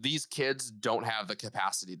 And these kids don't have the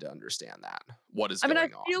capacity to understand that. What is going on.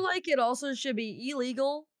 I feel like it also should be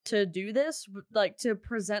illegal to do this, like to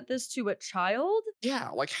present this to a child. Yeah.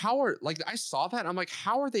 Like I saw that. And I'm like,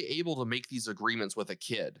 how are they able to make these agreements with a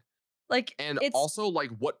kid? Like, and also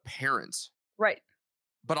like what parents? Right.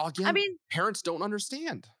 But again, parents don't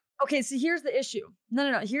understand. Okay, so here's the issue.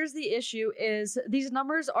 No. Here's the issue is these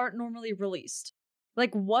numbers aren't normally released.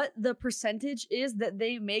 Like what the percentage is that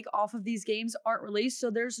they make off of these games aren't released,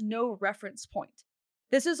 so there's no reference point.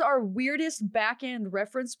 This is our weirdest back-end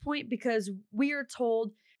reference point because we are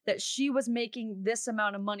told that she was making this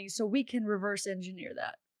amount of money, so we can reverse engineer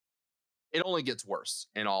that. It only gets worse,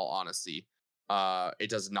 in all honesty.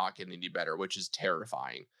 It does not get any better, which is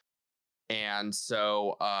terrifying. And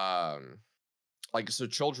so, so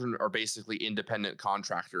children are basically independent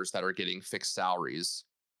contractors that are getting fixed salaries.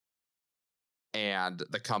 And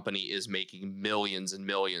the company is making millions and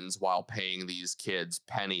millions while paying these kids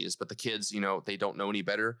pennies. But the kids, they don't know any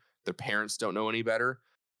better. Their parents don't know any better.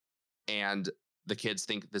 And the kids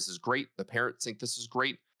think this is great. The parents think this is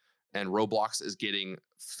great. And Roblox is getting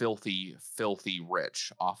filthy, filthy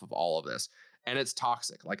rich off of all of this. And it's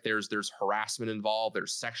toxic. Like there's harassment involved.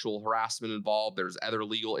 There's sexual harassment involved. There's other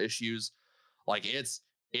legal issues. Like it's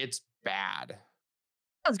bad.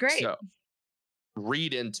 That's great. So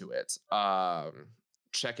read into it.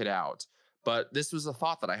 Check it out. But this was a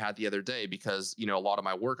thought that I had the other day because, a lot of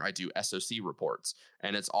my work, I do SOC reports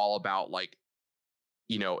and it's all about like,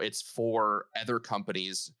 it's for other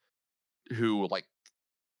companies who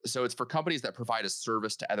so it's for companies that provide a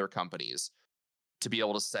service to other companies to be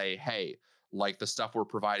able to say, hey, like the stuff we're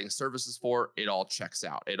providing services for, it all checks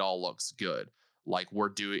out. It all looks good. Like we're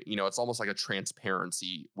doing, it's almost like a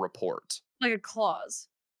transparency report. Like a clause.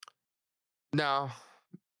 No,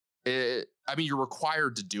 you're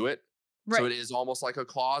required to do it. Right. So it is almost like a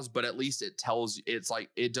clause, but at least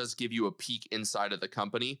it does give you a peek inside of the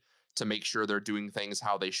company to make sure they're doing things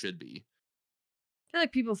how they should be. I feel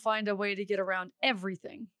like people find a way to get around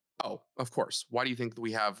everything. Oh, of course. Why do you think that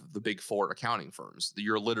we have the big four accounting firms?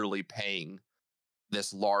 You're literally paying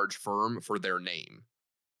this large firm for their name.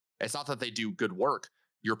 It's not that they do good work.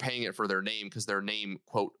 You're paying it for their name because their name,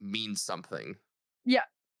 quote, means something. Yeah,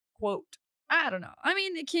 quote. I don't know. I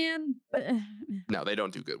mean, it can, but... No, they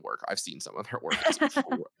don't do good work. I've seen some of their work.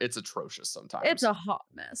 It's atrocious sometimes. It's a hot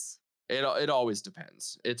mess. It always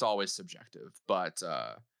depends. It's always subjective. But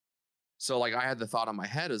So like I had the thought on my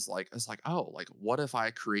head is like, it's like, oh, like what if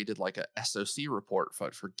I created like a SOC report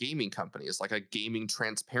for gaming companies, like a gaming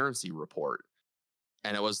transparency report?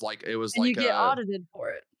 And it was And you like get a audited for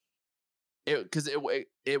it.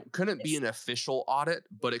 it couldn't be It's an official audit,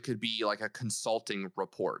 but it could be like a consulting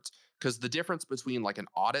report. Because the difference between like an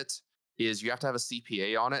audit is you have to have a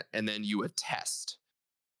CPA on it, and then you attest.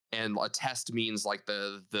 And a test means like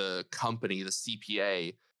the company, the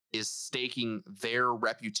CPA, is staking their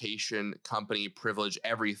reputation, company privilege,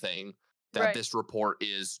 everything that right. this report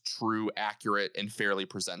is true, accurate, and fairly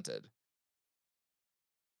presented.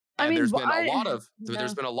 I And mean, there's yeah.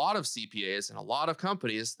 been a lot of CPAs and a lot of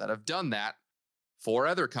companies that have done that for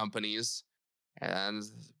other companies, and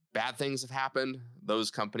bad things have happened.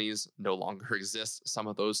 Those companies no longer exist. Some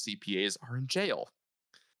of those CPAs are in jail.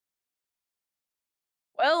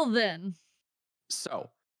 Well then,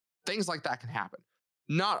 So things like that can happen.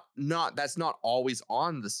 Not that's not always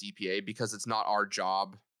on the CPA because it's not our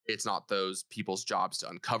job. It's not those people's jobs to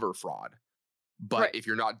uncover fraud. But right. if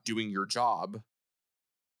you're not doing your job,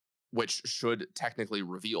 which should technically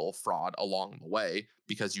reveal fraud along the way,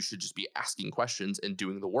 because you should just be asking questions and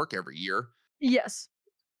doing the work every year. Yes.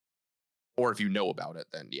 Or if you know about it,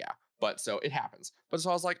 then yeah. But so it happens. But so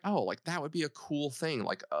I was like, oh, like that would be a cool thing,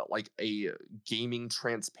 like a gaming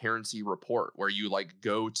transparency report where you like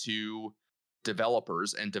go to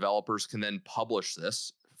developers and developers can then publish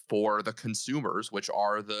this for the consumers, which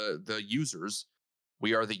are the users.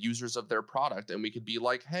 We are the users of their product, and we could be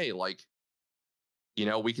like, hey, like, you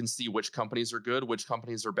know, we can see which companies are good, which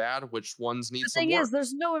companies are bad, which ones need The some thing is, work.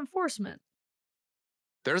 there's no enforcement.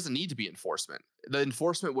 There doesn't need to be enforcement. The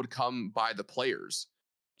enforcement would come by the players,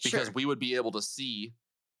 because Sure. we would be able to see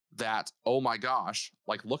that, oh my gosh,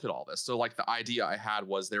 like look at all this. So like the idea I had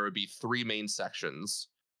was there would be three main sections.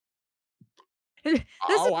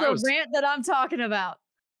 This is Oh, I the was rant that I'm talking about.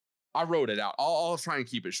 I wrote it out. I'll try and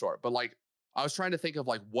keep it short, but like I was trying to think of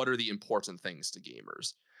like what are the important things to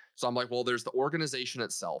gamers. So I'm like, well, there's the organization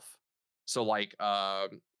itself. So like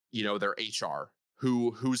you know, their HR,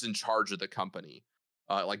 who's in charge of the company,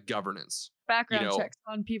 like governance, you Background know, checks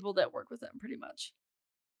on people that work with them, pretty much.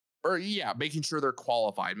 or yeah, making sure they're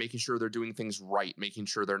qualified, making sure they're doing things right, making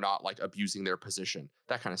sure they're not like abusing their position,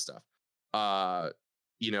 that kind of stuff. Uh,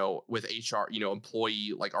 you know, with HR, you know,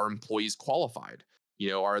 employee, like are employees qualified? You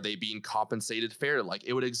know, are they being compensated fairly? Like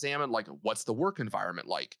it would examine like what's the work environment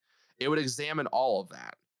like? It would examine all of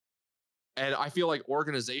that. And I feel like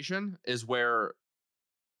organization is where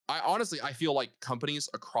I feel like companies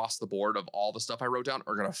across the board of all the stuff I wrote down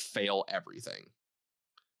are gonna fail everything,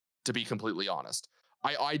 to be completely honest.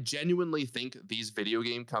 I genuinely think these video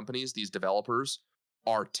game companies, these developers,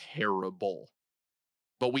 are terrible.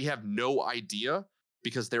 But we have no idea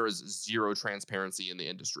because there is zero transparency in the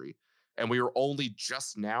industry. And we are only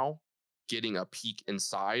just now getting a peek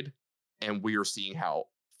inside, and we are seeing how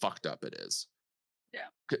fucked up it is. Yeah.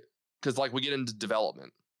 Because, like, we get into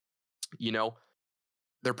development, you know,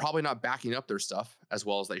 they're probably not backing up their stuff as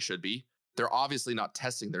well as they should be. They're obviously not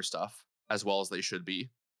testing their stuff as well as they should be.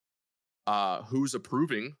 Who's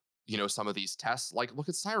approving, you know, some of these tests? Like, look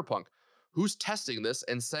at Cyberpunk. Who's testing this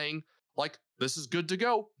and saying, like, this is good to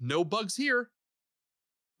go, no bugs here?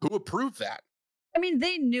 Who approved that? I mean,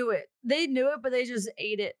 they knew it. They knew it, but they just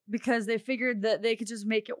ate it because they figured that they could just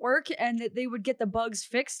make it work and that they would get the bugs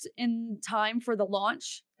fixed in time for the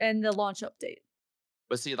launch and the launch update.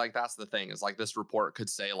 But see, like, that's the thing, is like this report could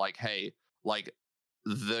say, like, hey, like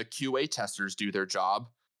the QA testers do their job,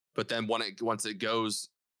 but then once it goes,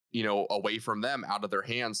 you know, away from them, out of their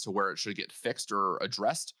hands to where it should get fixed or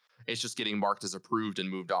addressed, it's just getting marked as approved and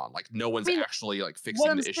moved on. Like no I one's mean, actually like what fixing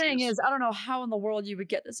I'm the saying issues. is, I don't know how in the world you would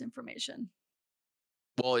get this information.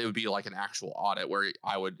 Well, it would be like an actual audit where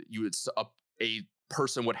a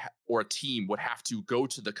person or a team would have to go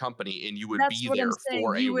to the company, and you would That's be what I'm there saying.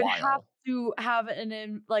 for a You would have while. to have an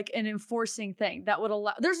enforcing thing that would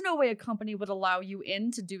allow. There's no way a company would allow you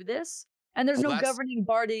in to do this, and there's Well, no governing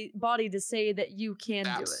body to say that you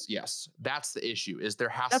can do it. that's the issue. Is there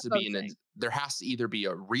has That's to what be I'm saying. there has to either be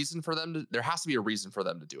a reason for them to there has to be a reason for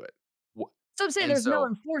them to do it. So I'm saying And there's no so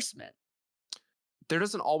enforcement. there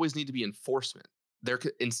doesn't always need to be enforcement.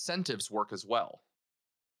 Incentives work as well.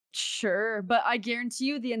 Sure, but I guarantee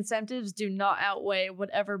you the incentives do not outweigh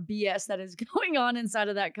whatever BS that is going on inside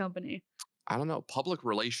of that company. I don't know. Public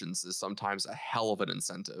relations is sometimes a hell of an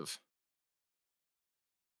incentive.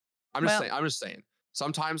 Well, I'm just saying.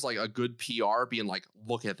 Sometimes like a good PR being like,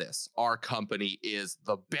 look at this. Our company is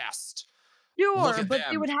the best. Look sure, at but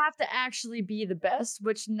they them. would have to actually be the best,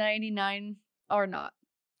 which 99 are not.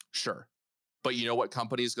 Sure. But you know what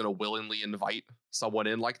company is going to willingly invite someone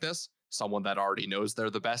in like this? someone that already knows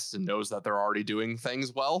they're the best and knows that they're already doing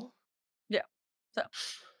things well. Yeah. So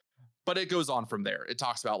But it goes on from there. It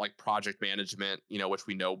talks about like project management, which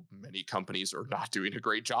we know many companies are not doing a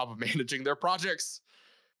great job of managing their projects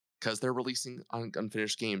because they're releasing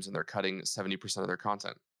unfinished games and they're cutting 70% of their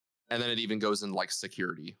content. And then it even goes in like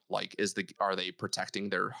security. Like, are they protecting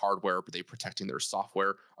their hardware? Are they protecting their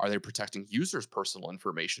software? Are they protecting users' personal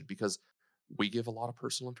information? Because we give a lot of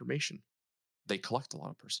personal information. They collect a lot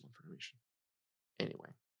of personal information.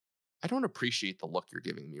 Anyway, I don't appreciate the look you're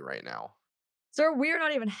giving me right now. Sir, we're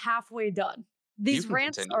not even halfway done. These can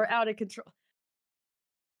rants continue. are out of control.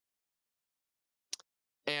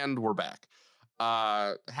 And we're back.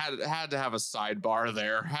 Had to have a sidebar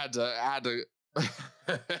there. Had to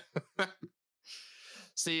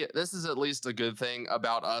See, this is at least a good thing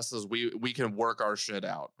about us is we can work our shit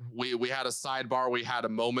out. We had a sidebar, we had a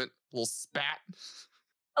moment, a little spat.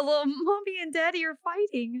 A little mommy and daddy are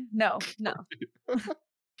fighting. No.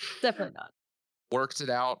 Definitely not. Worked it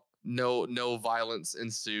out. No violence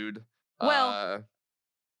ensued. Well,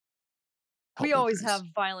 we always have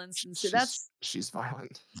violence ensued. She's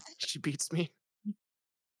violent. She beats me.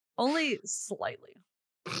 Only slightly.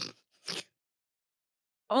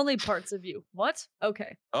 Only parts of you. What?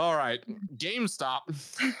 Okay. All right. GameStop.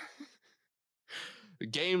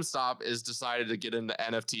 GameStop is decided to get into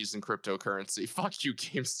NFTs and cryptocurrency. Fuck you,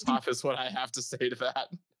 GameStop, is what I have to say to that.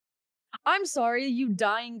 I'm sorry, you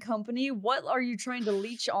dying company. What are you trying to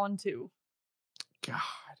leech onto?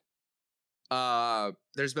 God.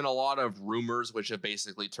 There's been a lot of rumors which have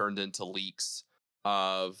basically turned into leaks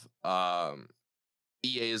of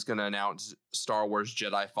EA is going to announce Star Wars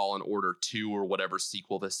Jedi Fallen Order 2 or whatever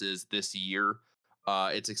sequel this is this year.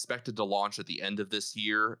 It's expected to launch at the end of this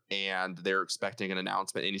year, and they're expecting an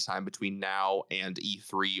announcement anytime between now and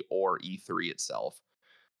E3 or E3 itself.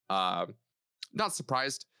 Not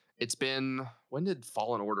surprised. It's been... When did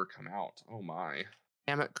Fallen Order come out? Oh my.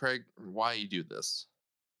 Damn it, Craig. Why you do this?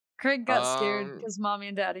 Craig got scared because mommy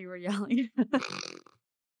and daddy were yelling.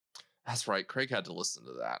 That's right. Craig had to listen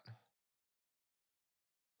to that.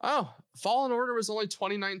 Oh, Fallen Order was only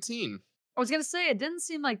 2019. I was going to say, it didn't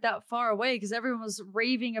seem like that far away because everyone was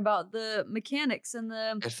raving about the mechanics and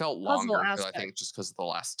the It felt puzzle longer, aspect. I think, just because of the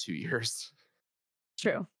last 2 years.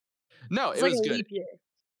 True. No, It's it like was a good. leap year.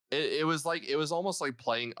 It was almost like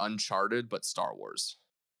playing Uncharted, but Star Wars.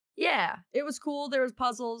 Yeah, it was cool. There was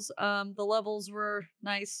puzzles. The levels were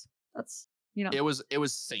nice. That's, It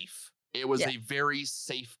was safe. It was a very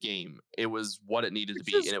safe game. It was what it needed to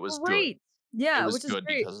be, and it was great. good. Yeah, it was which is good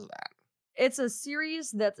great. because of that. It's a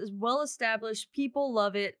series that is well established. People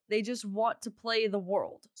love it. They just want to play the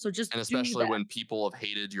world. So just And especially when people have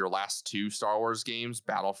hated your last 2 Star Wars games,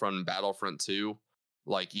 Battlefront and Battlefront 2,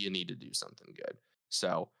 like you need to do something good.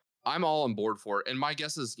 So I'm all on board for it. And my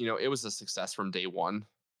guess is, it was a success from day one,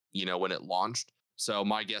 when it launched. So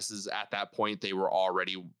my guess is at that point they were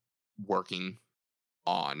already working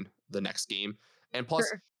on the next game. And plus,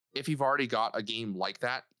 if you've already got a game like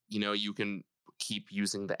that, you can keep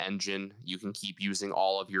using the engine, you can keep using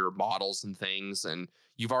all of your models and things, and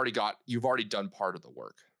you've already done part of the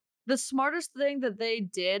work. The smartest thing that they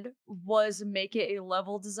did was make it a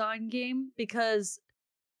level design game because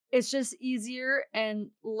it's just easier and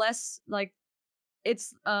less like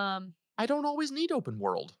it's I don't always need open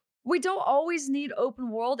world. We don't always need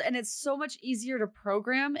open world, and it's so much easier to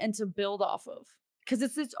program and to build off of because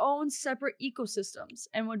it's its own separate ecosystems.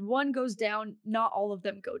 And when one goes down, not all of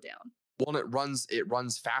them go down. Well, and it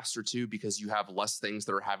runs faster too because you have less things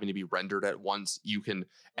that are having to be rendered at once.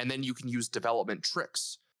 And then you can use development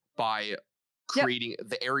tricks by creating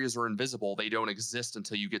the areas are invisible. They don't exist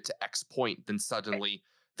until you get to X point. Then suddenly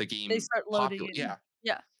the game they start loading. Yeah.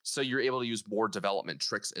 So you're able to use more development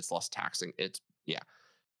tricks. It's less taxing.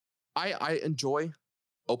 I enjoy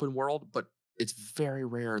open world, but it's very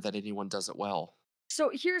rare that anyone does it well.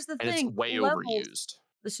 So here's the thing. It's way overused.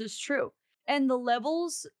 This is true. And the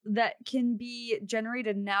levels that can be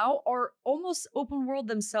generated now are almost open world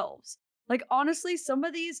themselves. Like, honestly, some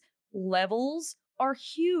of these levels are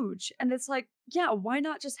huge. And it's like, yeah, why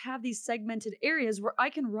not just have these segmented areas where I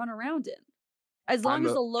can run around in? As long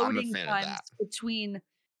as the loading times between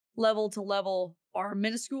level to level are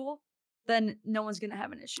minuscule, then no one's going to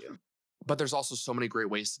have an issue. But there's also so many great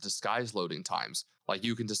ways to disguise loading times. Like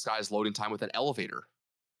you can disguise loading time with an elevator.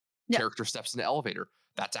 Character steps in an elevator.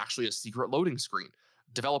 That's actually a secret loading screen.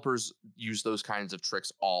 Developers use those kinds of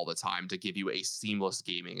tricks all the time to give you a seamless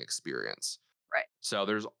gaming experience. Right. So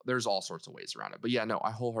there's all sorts of ways around it. But yeah, no,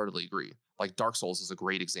 I wholeheartedly agree. Like Dark Souls is a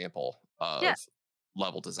great example of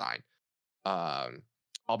level design.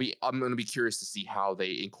 I'm going to be curious to see how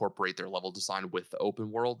they incorporate their level design with the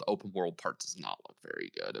open world. The open world part does not look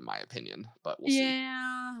very good in my opinion, but we'll see.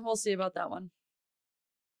 Yeah, we'll see about that one.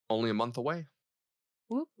 Only a month away.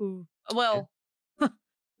 Woo. Well,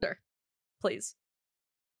 sure. Please.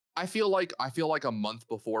 I feel like a month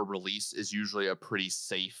before release is usually a pretty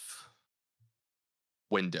safe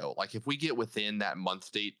window. Like if we get within that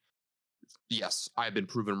month date, yes, I've been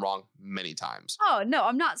proven wrong many times. Oh, no,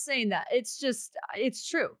 I'm not saying that. It's just, it's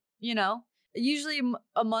true, you know? Usually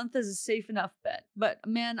a month is a safe enough bet, but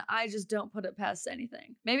man, I just don't put it past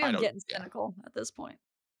anything. Maybe I I'm don't. getting Yeah, cynical at this point.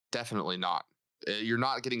 definitely not. You're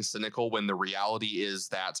not getting cynical when the reality is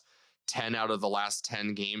that 10 out of the last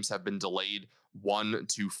 10 games have been delayed 1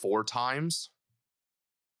 to 4 times.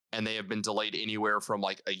 And they have been delayed anywhere from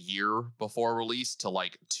like a year before release to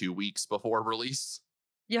like 2 weeks before release.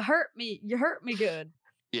 You hurt me. You hurt me good.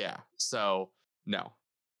 Yeah. So no.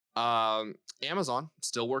 Amazon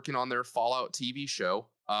still working on their Fallout TV show.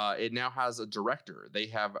 It now has a director. They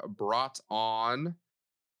have brought on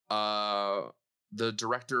the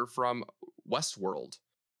director from Westworld.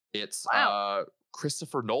 It's Wow.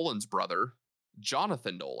 Christopher Nolan's brother,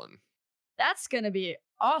 Jonathan Nolan. That's going to be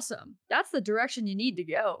awesome. That's the direction you need to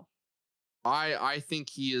go. I think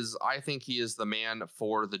he is the man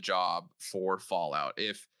for the job for Fallout.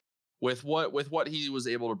 If with what he was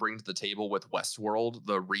able to bring to the table with Westworld,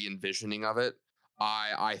 the re-envisioning of it,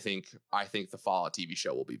 I think the Fallout TV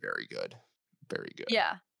show will be very good. Very good.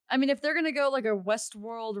 Yeah. I mean, if they're going to go like a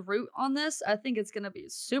Westworld route on this, I think it's going to be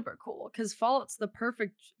super cool because Fallout's the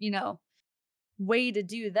perfect, way to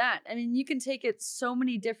do that. I mean, you can take it so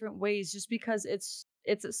many different ways just because it's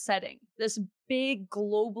a setting. This big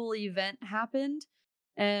global event happened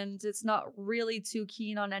and it's not really too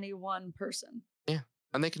keen on any one person. Yeah.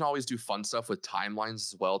 And they can always do fun stuff with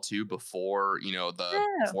timelines as well too, before, Yeah.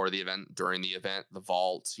 before the event, during the event, the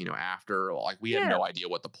vault, after. Like we have Yeah. no idea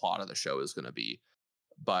what the plot of the show is going to be,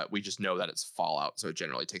 but we just know that it's Fallout, so it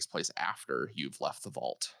generally takes place after you've left the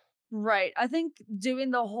vault. Right. I think doing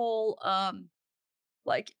the whole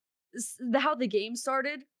like how the game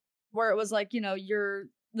started, where it was like, you're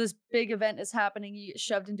this big event is happening, you get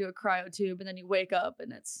shoved into a cryo tube, and then you wake up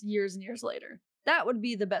and it's years and years later. That would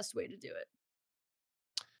be the best way to do it.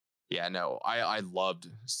 Yeah, no, I loved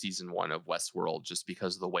season 1 of Westworld just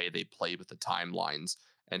because of the way they played with the timelines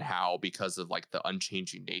and how, because of like the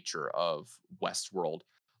unchanging nature of Westworld,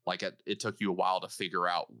 like it took you a while to figure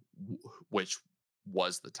out which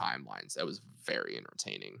was the timelines. That was very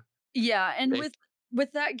entertaining. Yeah, and It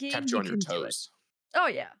with that game, kept you on your can do it. toes. Oh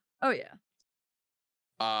yeah. Oh yeah.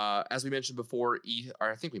 As we mentioned before,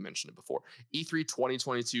 or I think we mentioned it before, E3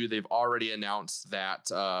 2022, they've already announced that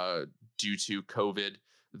due to COVID,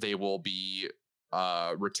 they will be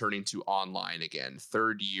returning to online again,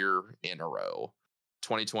 3rd year in a row,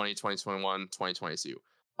 2020, 2021, 2022.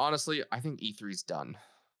 Honestly, I think E3's done.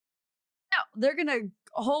 No, they're gonna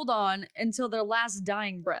hold on until their last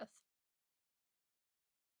dying breath.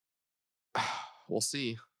 We'll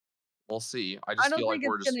see. We'll see. I I just don't feel like think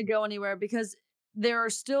we're it's just. gonna go anywhere because there are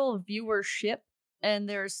still viewership and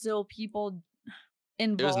there are still people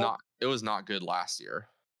involved. It was not good last year.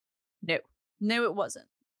 No, it wasn't.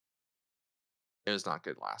 It was not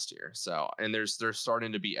good last year. So, and there's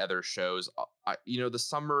starting to be other shows. The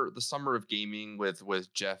summer of gaming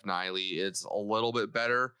with Jeff Niley, it's a little bit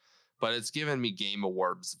better, but it's given me Game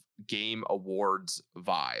Awards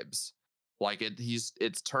vibes. Like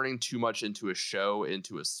it's turning too much into a show,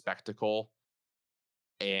 into a spectacle,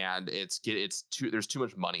 and there's too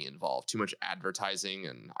much money involved, too much advertising,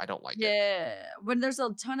 and I don't like it. Yeah, when there's a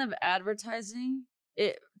ton of advertising,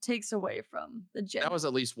 it takes away from the That genuine. was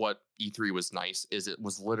at least what E3 was nice, is it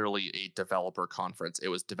was literally a developer conference. It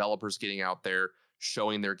was developers getting out there,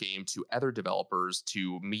 showing their game to other developers,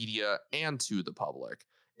 to media, and to the public.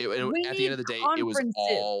 We At the end need of the day, it was conferences.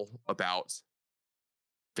 all about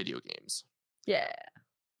video games. Yeah.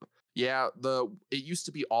 Yeah, it used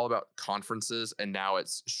to be all about conferences, and now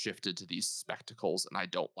it's shifted to these spectacles, and I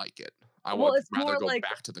don't like it. I Well, would it's rather more go like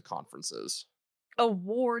back to the conferences.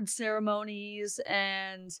 award ceremonies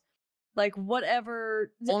and like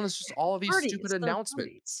whatever Well, and it's just all of these stupid they're announcement.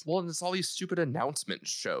 parties. Well, and it's all these stupid announcement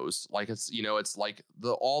shows. Like it's like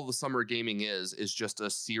all the summer gaming is just a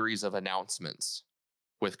series of announcements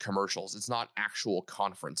with commercials. It's not actual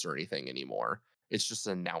conference or anything anymore. It's just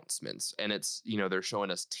announcements. And it's, they're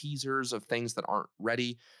showing us teasers of things that aren't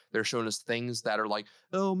ready. They're showing us things that are like,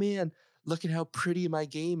 oh man, look at how pretty my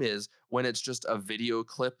game is, when it's just a video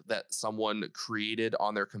clip that someone created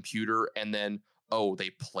on their computer and then, oh, they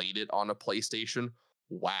played it on a PlayStation.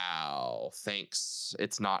 wow, thanks.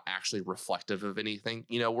 It's not actually reflective of anything.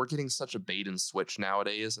 We're getting such a bait and switch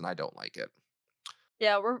nowadays, and I don't like it.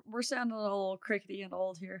 Yeah, we're sounding a little crickety and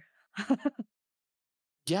old here.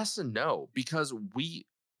 Yes and no, because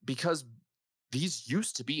these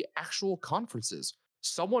used to be actual conferences.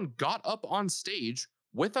 Someone got up on stage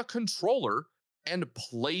with a controller and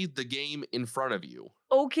played the game in front of you.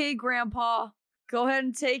 Okay, Grandpa. Go ahead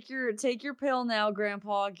and take your pill now,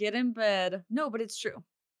 Grandpa. Get in bed. No, but it's true.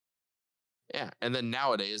 Yeah, and then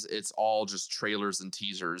nowadays it's all just trailers and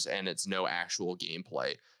teasers and it's no actual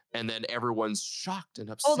gameplay. And then everyone's shocked and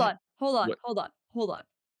Hold upset. on, hold on, What hold on, hold on.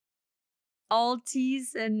 All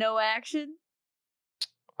tease and no action?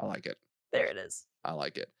 I like it. There it is. I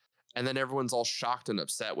like it. And then everyone's all shocked and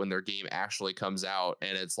upset when their game actually comes out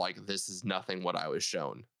and it's like this is nothing what I was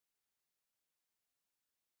shown.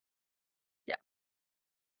 Yeah.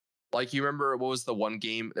 Like you remember what was the one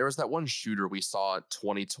game? There was that one shooter we saw at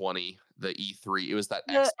 2020, the E3. It was that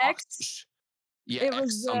The Xbox. X Yeah, it was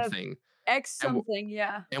X the something. X And something,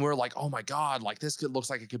 yeah. and we're like, oh my god, like this looks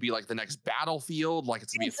like it could be like the next Battlefield, like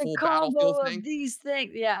it's gonna be a It's a full Battlefield combo of thing. these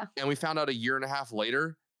things. Yeah. And we found out a year and a half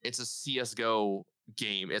later, it's a CS:GO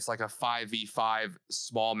game. It's like a 5v5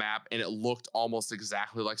 small map, and it looked almost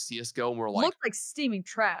exactly like CS:GO. And we're like, Looked like steaming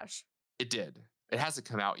trash. it did. It hasn't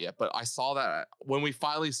come out yet, but I saw that when we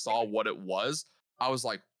finally saw what it was, I was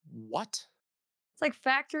like, what? It's like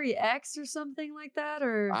Factory X or something like that,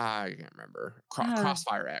 or I can't remember. uh,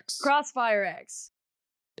 Crossfire X. Crossfire X.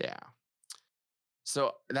 Yeah.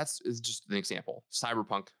 So is just an example.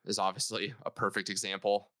 Cyberpunk is obviously a perfect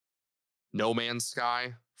example. No Man's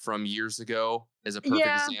Sky from years ago is a perfect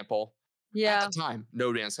Yeah, example. yeah. At the time,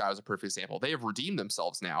 No Man's Sky was a perfect example. They have redeemed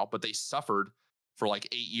themselves now, but they suffered for like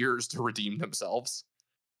 8 years to redeem themselves.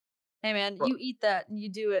 Hey man, But you eat that and you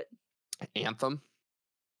do it. Anthem,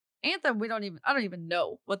 Anthem, I don't even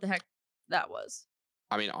know what the heck that was.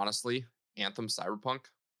 I mean, honestly, Anthem, Cyberpunk,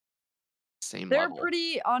 same They're level.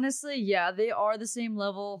 pretty honestly, yeah, they are the same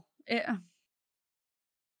level. It's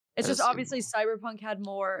That just is same obviously level. Cyberpunk had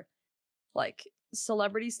more like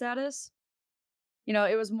celebrity status.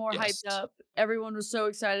 It was more Yes. hyped up. Everyone was so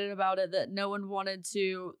excited about it that no one wanted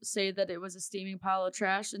to say that it was a steaming pile of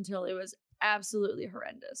trash until it was absolutely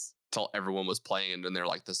horrendous. Until everyone was playing it and they're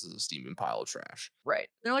like, this is a steaming pile of trash. Right.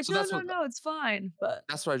 They're like, So no, no, no, it's fine. But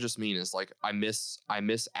that's what I just mean is like I miss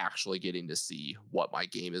actually getting to see what my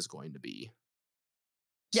game is going to be.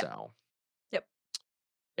 yeah, So yep.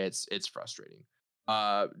 it's frustrating.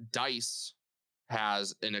 DICE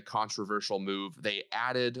has in a controversial move, they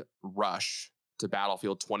added Rush to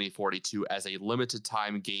Battlefield 2042 as a limited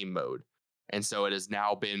time game mode. And so it has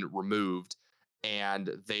now been removed and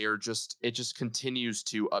it just continues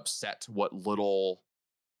to upset what little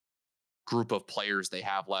group of players they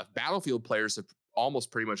have left. Battlefield players have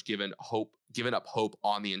almost pretty much given up hope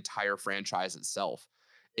on the entire franchise itself.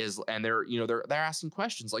 And they're asking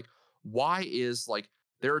questions like, why is like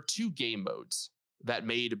there are two game modes that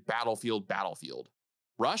made Battlefield.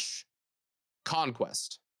 Rush,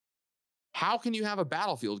 Conquest. How can you have a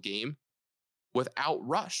Battlefield game without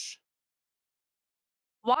Rush?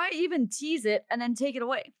 Why even tease it and then take it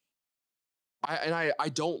away? I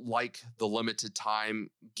don't like the limited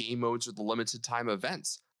time game modes or the limited time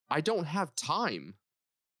events. I don't have time.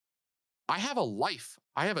 I have a life.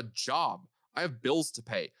 I have a job. I have bills to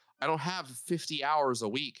pay. I don't have 50 hours a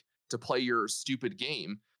week to play your stupid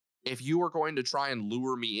game. If you are going to try and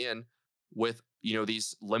lure me in with,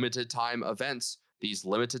 these limited time events, these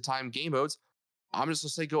limited time game modes, I'm just going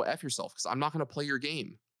to say go F yourself because I'm not going to play your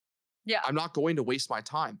game. Yeah. I'm not going to waste my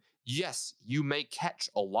time. Yes, you may catch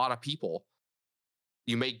a lot of people.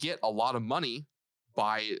 You may get a lot of money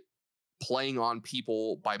by playing on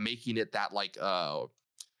people by making it that like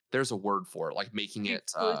there's a word for it, like making it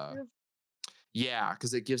Exclusive? yeah,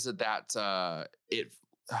 because it gives it that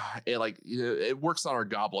it like it works on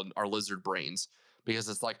our lizard brains because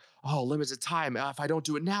it's like, oh, limited time. If I don't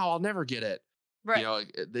do it now, I'll never get it. Right.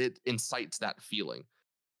 It incites that feeling.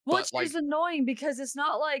 Which But like is annoying because it's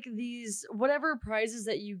not like these whatever prizes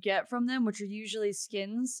that you get from them, which are usually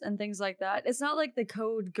skins and things like that. It's not like the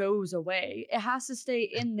code goes away. It has to stay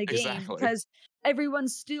in the game exactly, because everyone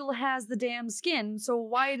still has the damn skin. So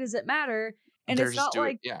why does it matter? And they're it's just not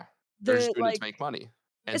doing like they're the just doing it to make money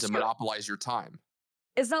and it's to true. monopolize your time.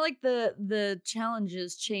 It's not like the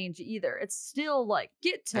challenges change either. It's still like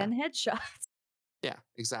get 10 headshots. Yeah,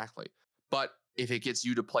 exactly. But if it gets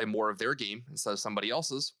you to play more of their game instead of somebody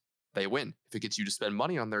else's, they win. If it gets you to spend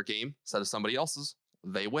money on their game instead of somebody else's,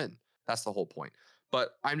 they win. That's the whole point.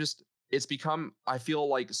 But it's become, I feel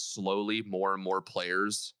like slowly more and more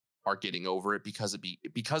players are getting over it because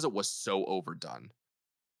it was so overdone.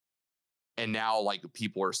 And now like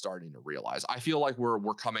people are starting to realize. I feel like we're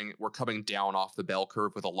coming down off the bell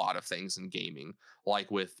curve with a lot of things in gaming, like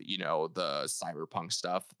with the cyberpunk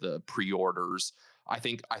stuff, the pre-orders. I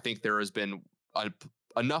think there has been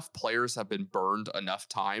enough players have been burned enough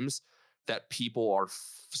times that people are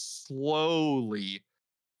slowly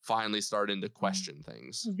finally starting to question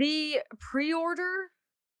things. The pre-order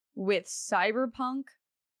with Cyberpunk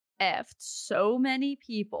effed so many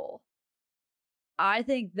people. I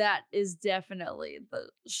think that is definitely the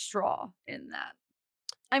straw in that.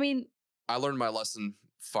 I mean, I learned my lesson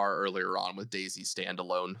far earlier on with Daisy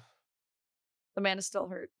standalone. the man is still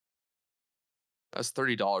hurt. That's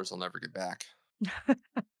 $30 I'll never get back.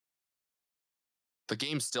 The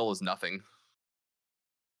game still is nothing.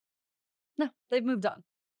 No, they've moved on.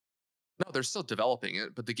 No, they're still developing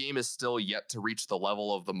it, but the game is still yet to reach the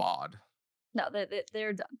level of the mod. No,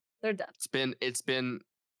 they're done. They're done. It's been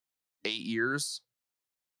 8 years,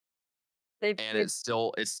 They've and it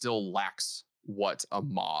still lacks what a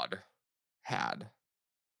mod had.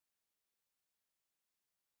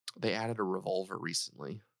 They added a revolver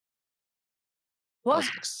recently. That what? was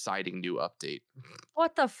an exciting new update.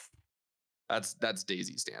 What the? That's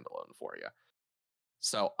Daisy standalone for you.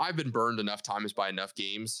 So I've been burned enough times by enough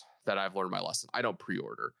games that I've learned my lesson. I don't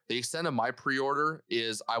pre-order. The extent of my pre-order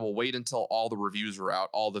is I will wait until all the reviews are out,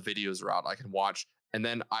 all the videos are out, I can watch, and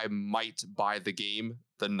then I might buy the game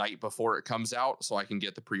the night before it comes out so I can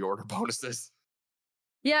get the pre-order bonuses.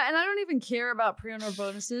 Yeah, and I don't even care about pre-order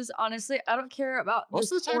bonuses. Honestly, I don't care about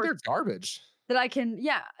Most of the time horse they're garbage. that I can.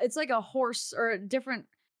 Yeah, it's like a horse or a different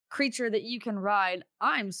creature that you can ride.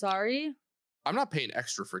 I'm sorry. I'm not paying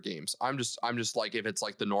extra for games. I'm just like, if it's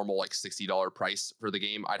like the normal like $60 price for the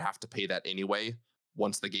game, I'd have to pay that anyway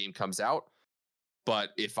once the game comes out. But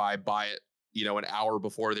if I buy it, an hour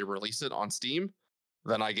before they release it on Steam,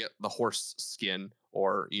 then I get the horse skin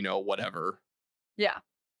or, whatever. Yeah.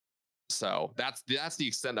 So that's the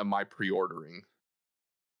extent of my pre-ordering.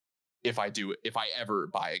 If I ever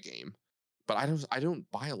buy a game. But I don't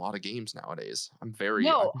buy a lot of games nowadays.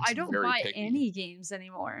 No, I I'm don't very buy picky. any games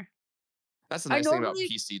anymore. That's the I nice thing about normally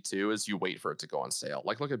PC too, is you wait for it to go on sale.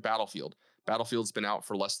 Like look at Battlefield. Battlefield's been out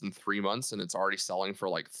for less than 3 months and it's already selling for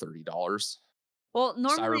like $30. well,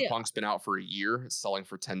 normally Cyberpunk's been out for a year. It's selling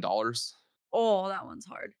for $10. oh, that one's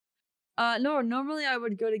hard. No, normally I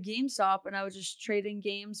would go to GameStop and I would just trade in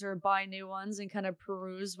games or buy new ones and kind of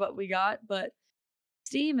peruse what we got, but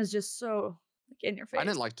Steam is just so like in your face. I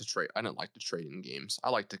didn't like to trade in games. I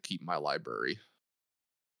like to keep my library.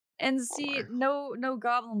 And see, no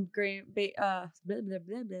goblin brain blah, blah, blah,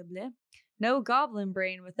 blah, blah. No goblin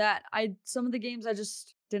brain with that. Some of the games I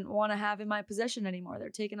just didn't want to have in my possession anymore. They're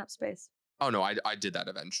taking up space. Oh no, I did that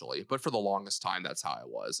eventually, but for the longest time that's how I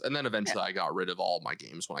was. And then eventually I got rid of all my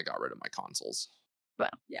games when I got rid of my consoles.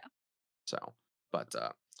 Well, yeah. So, but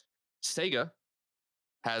Sega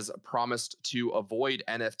has promised to avoid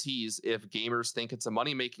NFTs if gamers think it's a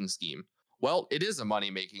money-making scheme. Well, it is a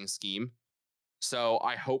money-making scheme. So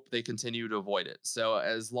I hope they continue to avoid it. So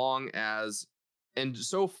as long as, and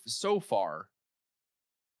so far,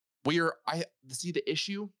 I see the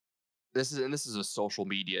issue. This is a social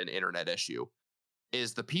media and internet issue,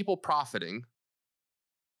 is the people profiting,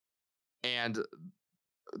 and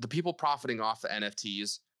the people profiting off the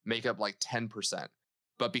NFTs make up like 10%.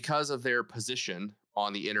 But because of their position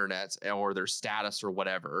on the internet or their status or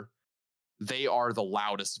whatever, they are the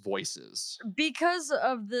loudest voices. Because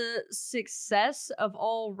of the success of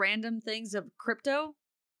all random things of crypto,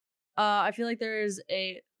 I feel like there is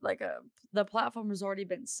the platform has already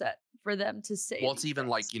been set for them to say. Well, it's even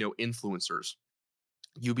like, influencers.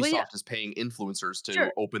 Ubisoft Well, yeah. is paying influencers to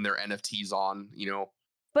Sure. open their NFTs on,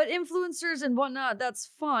 But influencers and whatnot, that's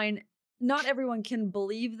fine. Not everyone can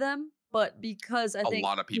believe them, but because I a think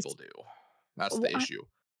lot of people do. That's Well, the issue.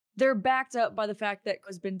 they're backed up by the fact that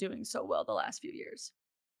has been doing so well the last few years.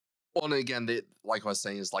 Well, and again, like I was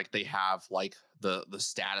saying, is like they have like the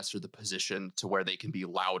status or the position to where they can be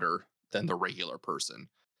louder than the regular person.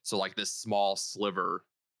 So like this small sliver,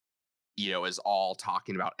 is all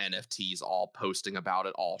talking about NFTs, all posting about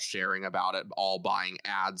it, all sharing about it, all buying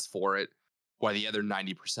ads for it. While the other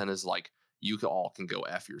 90% is like, you all can go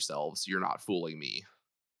F yourselves. You're not fooling me.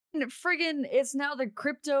 And friggin', it's now the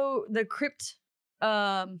crypt,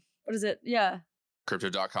 what is it? Yeah.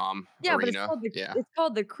 Crypto.com Yeah, but arena. it's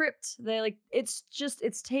called the crypt.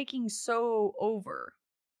 It's taking so over.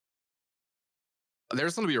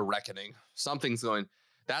 There's going to be a reckoning. Something's going.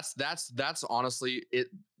 That's honestly it.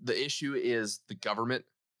 The issue is the government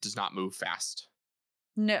does not move fast.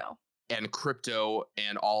 No. And crypto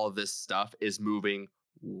and all of this stuff is moving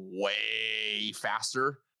way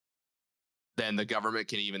faster. than the government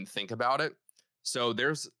can even think about it. So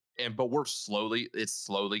but it's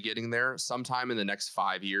slowly getting there. Sometime in the next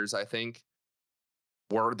 5 years, I think,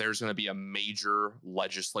 where there's going to be a major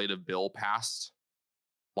legislative bill passed,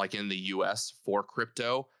 like in the US for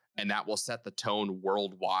crypto, and that will set the tone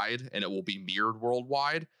worldwide and it will be mirrored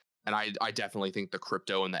worldwide. And I definitely think the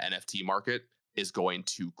crypto and the NFT market is going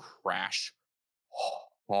to crash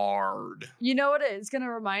hard. You know what it's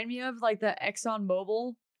gonna remind me of? Like the Exxon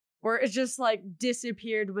Mobil, where it just like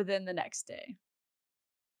disappeared within the next day.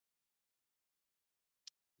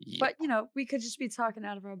 Yeah. But we could just be talking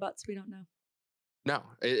out of our butts. We don't know. No,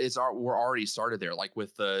 we're already started there. Like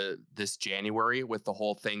with this January, with the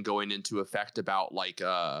whole thing going into effect about like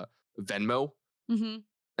Venmo Mm-hmm.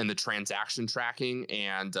 and the transaction tracking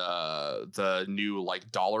and the new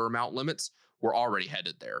like dollar amount limits, we're already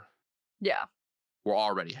headed there. Yeah. We're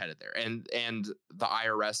already headed there, and the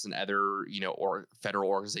IRS and other or federal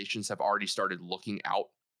organizations have already started looking out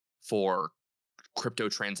for crypto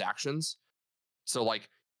transactions. So like,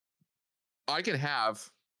 I can have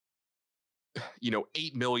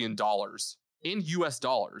 $8 million in US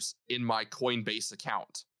dollars in my Coinbase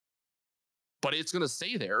account, but it's going to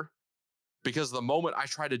stay there because the moment I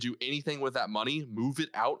try to do anything with that money, move it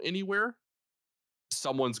out anywhere,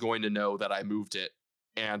 someone's going to know that I moved it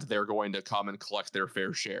and they're going to come and collect their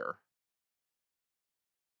fair share.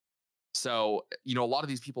 So, a lot of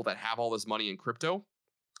these people that have all this money in crypto,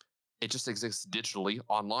 it just exists digitally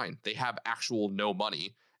online. They have actual no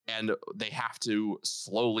money and they have to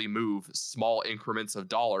slowly move small increments of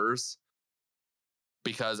dollars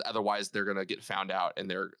because otherwise they're going to get found out and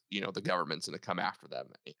the government's going to come after them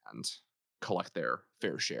and collect their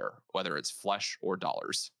fair share, whether it's flesh or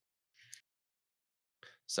dollars.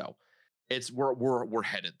 So we're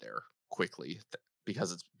headed there quickly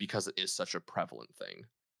because it is such a prevalent thing.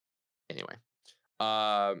 Anyway,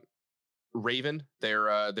 Raven,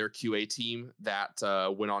 their QA team that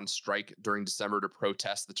went on strike during December to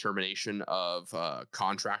protest the termination of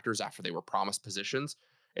contractors after they were promised positions.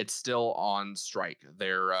 It's still on strike.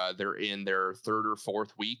 They're in their third or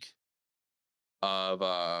fourth week of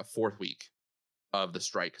the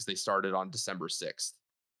strike because they started on December 6th.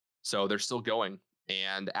 So they're still going,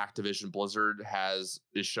 and Activision Blizzard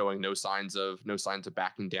is showing no signs of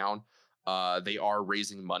backing down. They are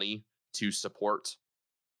raising money to support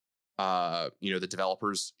the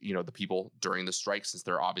developers, the people during the strike, since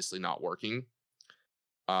they're obviously not working.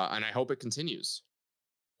 And I hope it continues.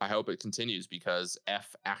 Because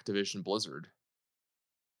F Activision Blizzard.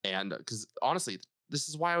 And because honestly, this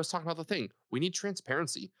is why I was talking about the thing. We need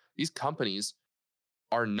transparency. These companies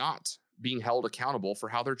are not being held accountable for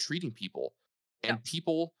how they're treating people. And No.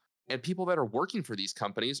 people that are working for these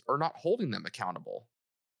companies are not holding them accountable.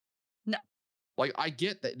 No. Like, I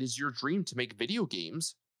get that it is your dream to make video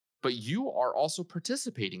games, but you are also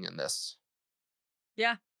participating in this.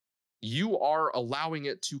 Yeah. You are allowing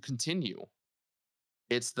it to continue.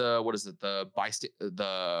 It's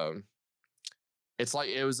it's like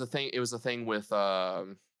it was a thing with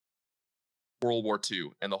World War II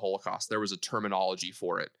and the Holocaust. There was a terminology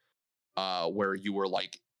for it where you were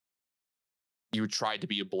like, you tried to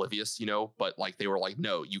be oblivious, but like they were like,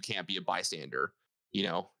 no, you can't be a bystander.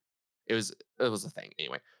 It was a thing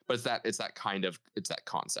anyway. But it's that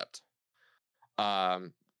concept.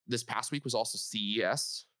 This past week was also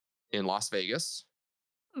CES in Las Vegas.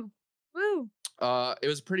 Woo. It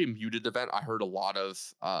was a pretty muted event. I heard a lot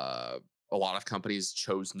of companies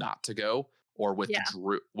chose not to go or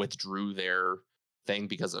withdrew their thing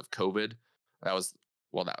because of COVID. That was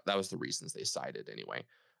the reasons they cited anyway.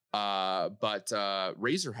 But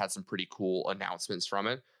Razer had some pretty cool announcements from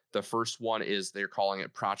it. The first one is they're calling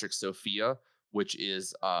it Project Sophia, which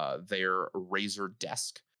is their Razer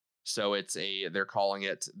desk. So they're calling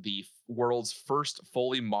it the world's first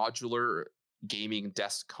fully modular gaming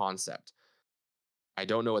desk concept. I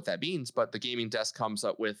don't know what that means, but the gaming desk comes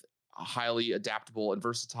up with a highly adaptable and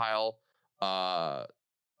versatile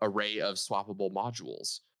array of swappable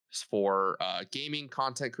modules for gaming,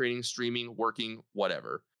 content creating, streaming, working,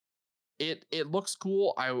 whatever. It looks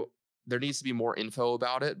cool. There needs to be more info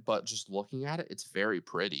about it, but just looking at it, it's very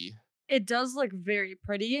pretty. It does look very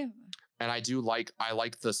pretty. And I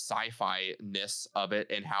like the sci-fi-ness of it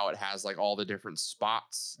and how it has like all the different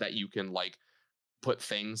spots that you can like put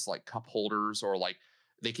things like cup holders, or like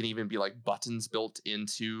they can even be like buttons built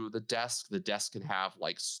into the desk. The desk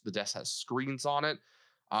has screens on it.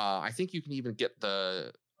 I think you can even get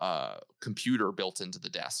the computer built into the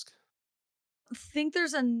desk. I think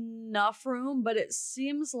there's enough room, but it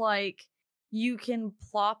seems like you can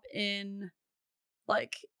plop in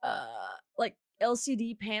like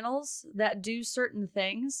LCD panels that do certain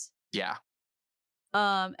things. Yeah.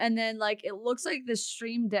 And then like it looks like the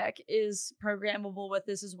Stream Deck is programmable with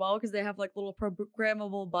this as well because they have like little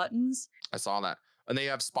programmable buttons. I saw that. And they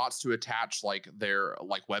have spots to attach like their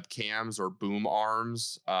like webcams or boom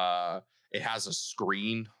arms. It has a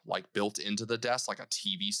screen like built into the desk, like a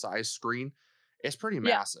TV size screen. It's pretty Yeah.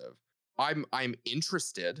 massive. I'm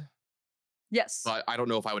interested, Yes. but I don't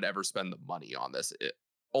know if I would ever spend the money on this.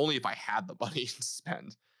 Only if I had the money to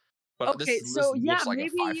spend. But Okay, this so yeah, looks like a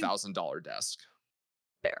maybe you $5,000 desk.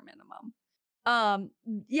 bare minimum.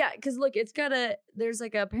 Yeah, because look, it's got there's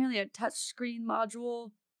like apparently a touch screen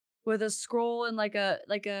module with a scroll and like a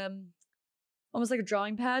almost like a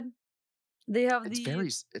drawing pad. They have It's very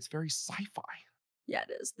sci-fi. yeah,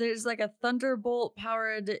 it is. There's like a Thunderbolt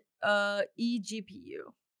powered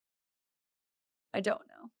eGPU. I don't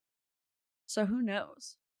know. So who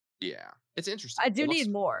knows? Yeah, it's interesting. I do It looks,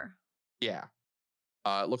 need more. yeah,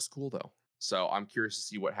 it looks cool though. So I'm curious to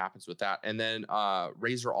see what happens with that. And then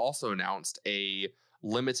Razer also announced a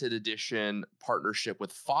limited edition partnership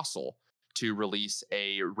with Fossil to release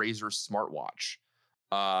a Razer smartwatch.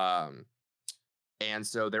 And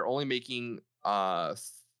so they're only making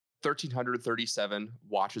 1,337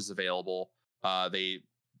 watches available. They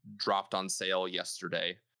dropped on sale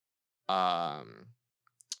yesterday. I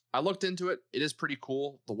looked into it. It is pretty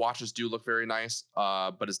cool. The watches do look very nice,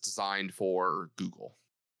 but it's designed for Google.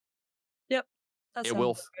 Yep. That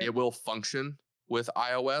It will function with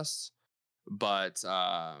iOS, but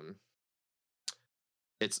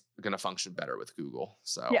it's gonna function better with Google.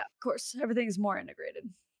 So yeah, of course, everything's more integrated.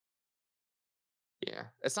 yeah,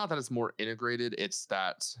 it's not that it's more integrated. It's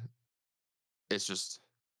that it's just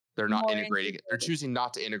they're not More integrating it. They're integrated. choosing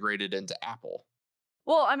not to integrate it into Apple.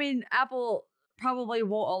 Well, I mean, Apple probably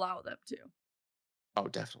won't allow them to. Oh,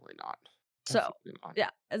 definitely not. So Definitely not. yeah,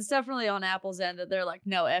 it's definitely on Apple's end that they're like,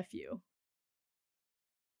 no, F you.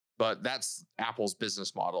 But that's Apple's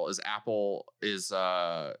business model. Is Apple is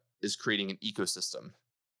creating an ecosystem,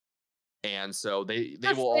 and so they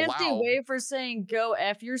will fancy allow. way for saying go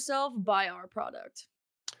F yourself, buy our product.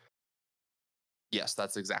 Yes,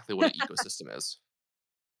 that's exactly what an ecosystem is.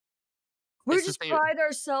 We It's the just same- pride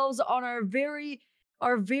ourselves on our very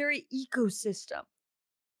ecosystem.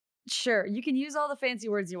 Sure, you can use all the fancy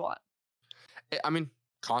words you want. I mean,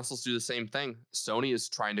 consoles do the same thing. Sony is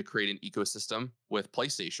trying to create an ecosystem with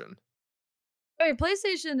PlayStation. I mean,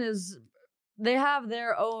 PlayStation they have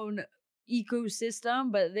their own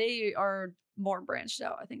ecosystem, but they are more branched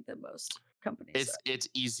out, I think, than most companies. It's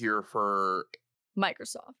easier for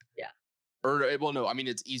Microsoft, yeah. Or well, no, I mean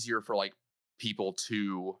it's easier for like people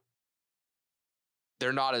to.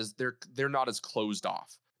 They're not as closed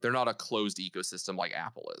off. They're not a closed ecosystem like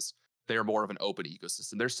Apple is. They're more of an open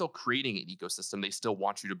ecosystem. They're still creating an ecosystem. They still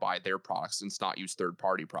want you to buy their products and not use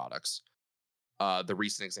third-party products. The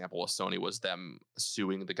recent example of Sony was them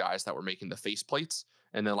suing the guys that were making the faceplates,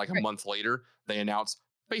 and then like a month later, they announced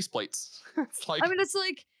faceplates. It's like, I mean, it's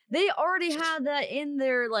like they already had that in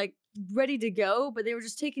there, like ready to go, but they were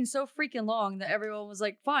just taking so freaking long that everyone was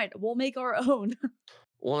like, "Fine, we'll make our own."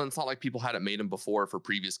 well, it's not like people hadn't made them before for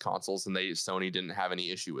previous consoles, and Sony didn't have any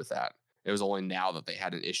issue with that. It was only now that they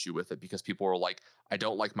had an issue with it because people were like, "I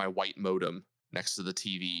don't like my white modem next to the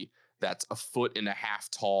TV that's 1.5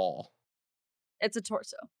 feet tall." It's a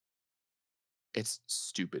torso. It's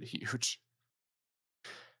stupid huge.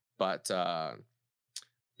 But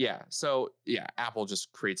yeah, so yeah, Apple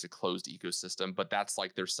just creates a closed ecosystem, but that's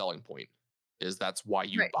like their selling point. Is that's why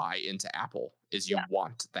you buy into Apple, is you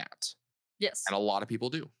want that. Yes. And a lot of people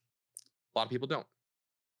do. A lot of people don't.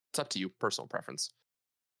 It's up to you, personal preference.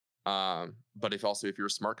 But if you're a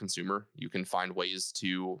smart consumer, you can find ways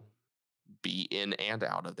to be in and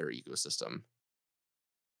out of their ecosystem.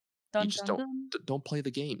 Dun, You just dun, dun. don't play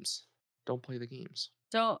the games. Don't play the games.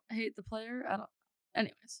 Don't hate the player. I don't.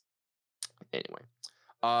 Anyways. Anyway,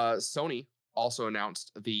 Sony also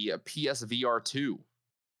announced the PSVR 2.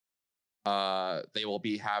 They will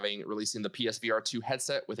be releasing the PSVR 2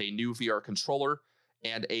 headset with a new VR controller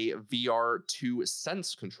and a VR 2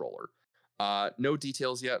 Sense controller. No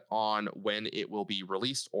details yet on when it will be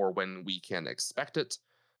released or when we can expect it.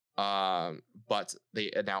 But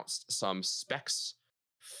they announced some specs,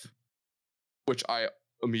 which I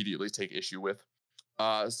immediately take issue with.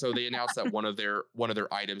 So they announced that one of their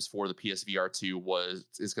items for the PSVR 2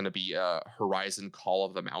 is going to be a Horizon Call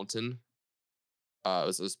of the Mountain.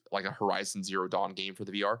 This is like a Horizon Zero Dawn game for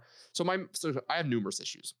the VR. So I have numerous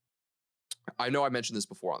issues. I know I mentioned this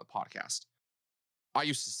before on the podcast. I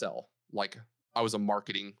used to sell, like I was a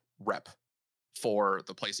marketing rep for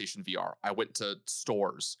the PlayStation VR. I went to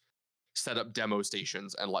stores, set up demo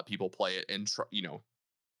stations, and let people play it and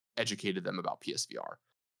educated them about PSVR.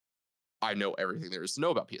 I know everything there is to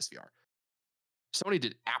know about PSVR. Sony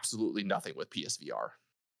did absolutely nothing with PSVR.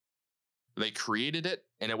 They created it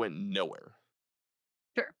and it went nowhere.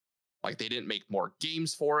 Sure. Like they didn't make more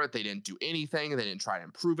games for it. They didn't do anything. They didn't try to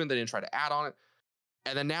improve it. They didn't try to add on it.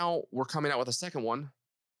 And then now we're coming out with a second one.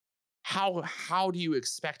 How do you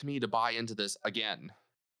expect me to buy into this again?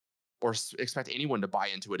 Or expect anyone to buy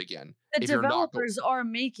into it again? The If you're not developers are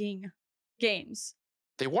making games.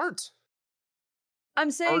 they weren't. I'm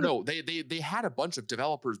Or saying no, they had a bunch of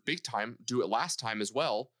developers big time do it last time as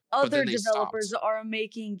well. But other then they developers stopped. are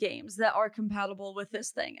making games that are compatible with this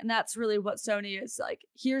thing. And that's really what Sony is like.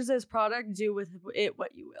 Here's this product, do with it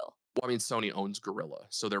what you will. Well, I mean, Sony owns Gorilla,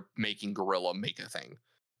 so they're making Gorilla make a thing.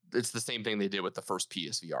 It's the same thing they did with the first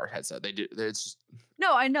PSVR headset. They did. It's just,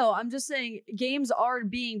 No, I know. I'm just saying games are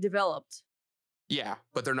being developed. yeah,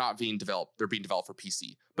 but they're not being developed. They're being developed for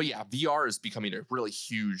PC. But yeah, VR is becoming a really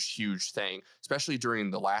huge thing, especially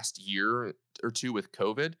during the last year or two with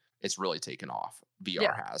COVID. It's really taken off.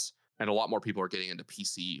 VR has, and a lot more people are getting into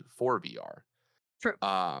PC for VR. True.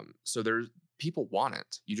 So there's people want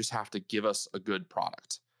it. You just have to give us a good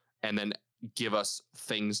product, and then give us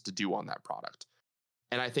things to do on that product.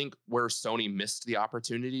 And I think where Sony missed the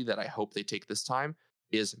opportunity that I hope they take this time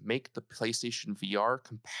is make the PlayStation VR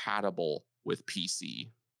compatible with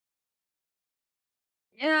PC.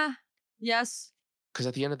 Yeah. Yes. Because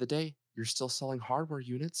at the end of the day, you're still selling hardware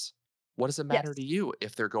units. What does it matter Yes. to you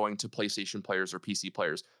if they're going to PlayStation players or PC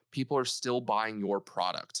players? People are still buying your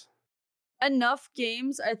product. Enough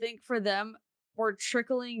games, I think, for them were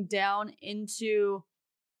trickling down into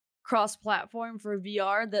cross-platform for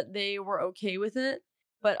VR that they were okay with it.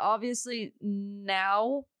 But obviously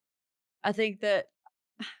now, I think that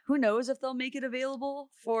who knows if they'll make it available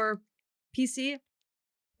for PC,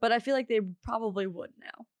 but I feel like they probably would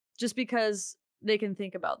now, just because they can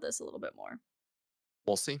think about this a little bit more.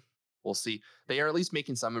 We'll see. We'll see. They are at least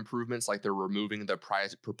making some improvements, like they're removing the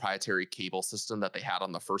proprietary cable system that they had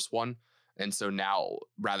on the first one. And so now,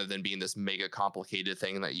 rather than being this mega complicated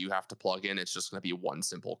thing that you have to plug in, it's just going to be one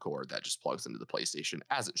simple cord that just plugs into the PlayStation,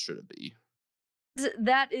 as it should be.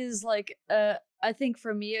 That is like, I think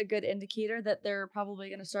for me, a good indicator that they're probably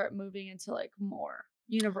going to start moving into like more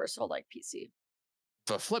universal like PC.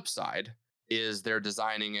 The flip side is they're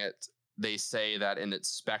designing it. They say that in its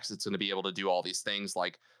specs, it's going to be able to do all these things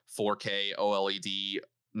like 4K, OLED,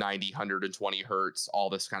 90, 120 hertz, all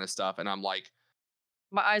this kind of stuff. And I'm like,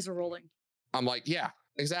 My eyes are rolling. yeah,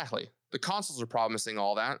 exactly. The consoles are promising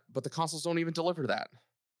all that, but the consoles don't even deliver that.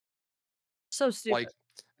 So stupid. Like,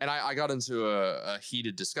 and I got into a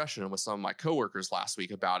heated discussion with some of my coworkers last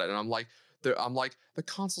week about it, and I'm like, the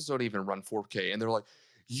consoles don't even run 4K, and they're like,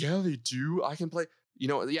 yeah, they do. I can play.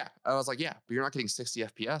 Yeah. I was like, yeah, but you're not getting 60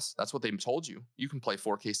 FPS. That's what they told you. You can play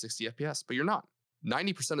 4K 60 FPS, but you're not.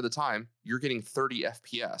 90% of the time, you're getting 30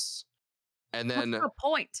 FPS, and then what's the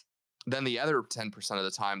point? Then the other 10% of the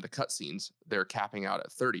time, the cutscenes, they're capping out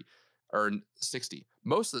at 30 or 60.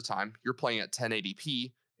 Most of the time, you're playing at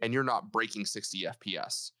 1080p and you're not breaking 60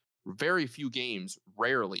 FPS. Very few games,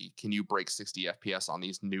 rarely can you break 60 FPS on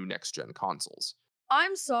these new next gen consoles.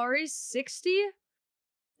 I'm sorry, 60?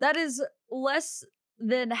 That is less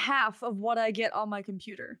than half of what I get on my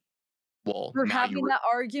computer. Well, We're now having that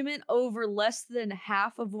argument over less than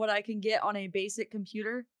half of what I can get on a basic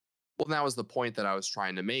computer. Well, that was the point that I was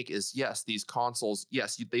trying to make is yes, these consoles,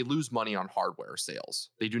 yes, they lose money on hardware sales.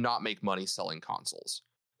 They do not make money selling consoles.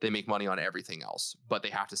 They make money on everything else, but they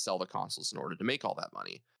have to sell the consoles in order to make all that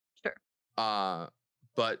money. Sure.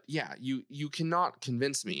 But yeah, you cannot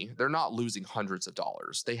convince me they're not losing hundreds of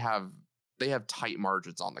dollars. They have tight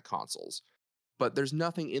margins on the consoles. But there's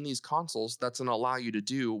nothing in these consoles that's going to allow you to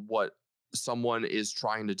do what someone is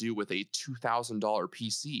trying to do with a $2,000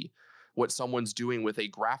 PC. What someone's doing with a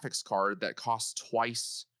graphics card that costs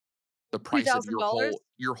twice the price of $2,000?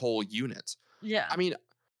 your whole unit. Yeah. I mean,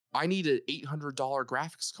 I need an $800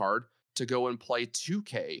 graphics card to go and play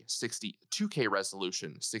 2K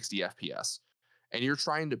resolution, 60 FPS. And you're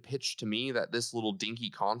trying to pitch to me that this little dinky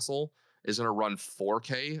console is going to run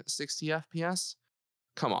 4K 60 FPS?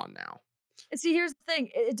 Come on now. And see, here's the thing.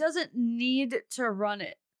 It doesn't need to run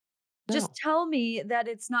it. Just No. tell me that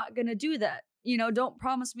it's not going to do that. Don't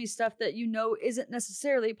promise me stuff that isn't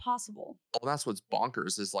necessarily possible. Well, that's what's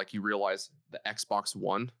bonkers is like you realize the Xbox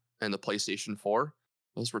One and the PlayStation 4,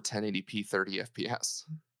 those were 1080p 30 FPS.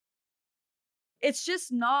 It's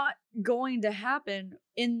just not going to happen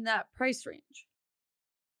in that price range.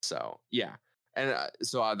 So, yeah. And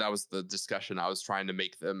that was the discussion I was trying to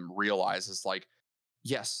make them realize is like,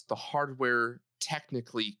 yes, the hardware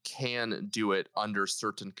technically can do it under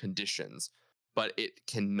certain conditions, but it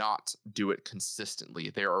cannot do it consistently.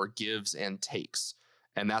 There are gives and takes,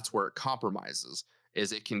 and that's where it compromises.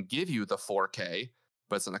 Is it can give you the 4K,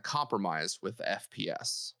 but it's in a compromise with the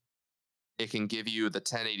FPS. It can give you the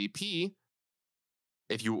 1080p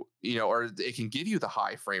if or it can give you the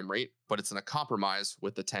high frame rate, but it's in a compromise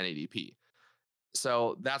with the 1080p.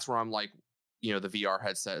 So that's where I'm like, the VR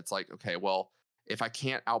headset, it's like, okay, well, if I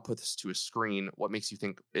can't output this to a screen, what makes you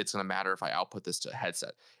think it's going to matter if I output this to a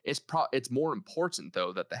headset? It's more important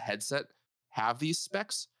though that the headset have these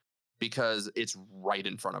specs because it's right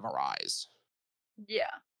in front of our eyes. Yeah.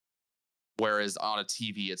 Whereas on a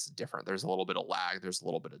TV, it's different. There's a little bit of lag. There's a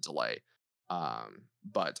little bit of delay.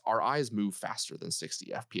 But our eyes move faster than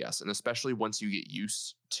 60 FPS. And especially once you get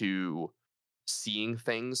used to seeing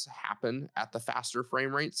things happen at the faster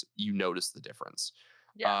frame rates, you notice the difference.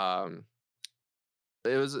 Yeah.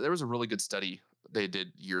 There was a really good study they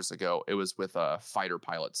did years ago. It was with fighter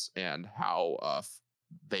pilots and how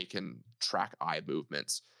they can track eye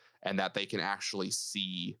movements and that they can actually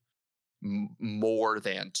see more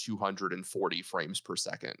than 240 frames per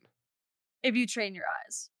second. If you train your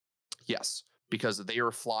eyes. Yes, because they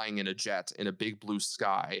are flying in a jet in a big blue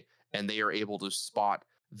sky and they are able to spot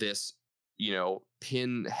this,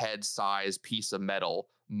 pinhead size piece of metal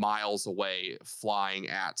miles away flying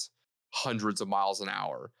at hundreds of miles an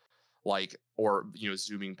hour, or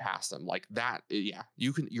zooming past them like that. Yeah,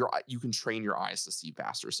 you can train your eyes to see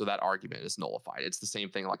faster. So that argument is nullified. It's the same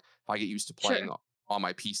thing. Like if I get used to playing on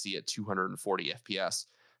my PC at 240 FPS,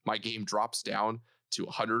 my game drops down to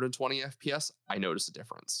 120 FPS, I notice a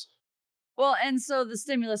difference. Well, and so the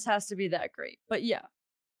stimulus has to be that great. But yeah.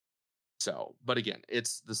 So, but again,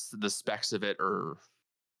 it's the specs of it are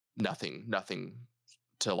nothing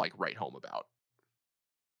to like write home about.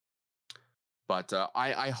 But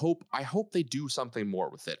I hope they do something more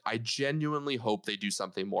with it. I genuinely hope they do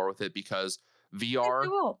something more with it because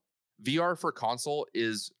VR for console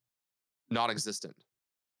is non-existent.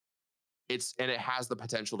 And it has the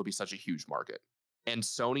potential to be such a huge market. And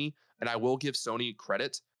Sony, and I will give Sony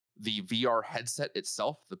credit, the VR headset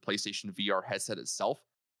itself, the PlayStation VR headset itself,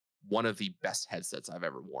 one of the best headsets I've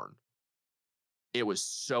ever worn. It was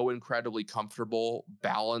so incredibly comfortable,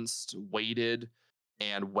 balanced, weighted,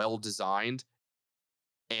 and well designed.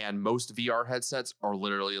 And most VR headsets are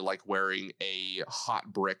literally like wearing a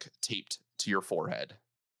hot brick taped to your forehead.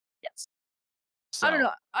 Yes. So, I don't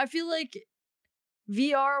know. I feel like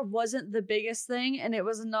VR wasn't the biggest thing and it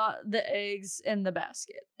was not the eggs in the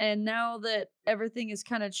basket. And now that everything is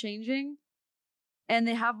kind of changing and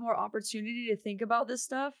they have more opportunity to think about this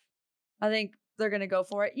stuff, I think they're going to go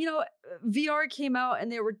for it. VR came out and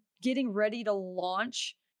they were getting ready to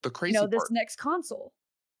launch the crazy part, this next console.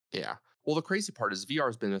 Yeah. Well, the crazy part is VR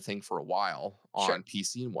has been a thing for a while on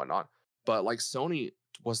PC and whatnot. But like Sony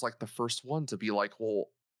was like the first one to be like, well,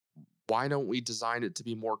 why don't we design it to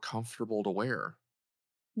be more comfortable to wear?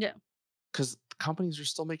 Yeah. Because companies are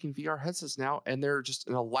still making VR headsets now, and they're just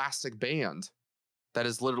an elastic band that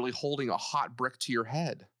is literally holding a hot brick to your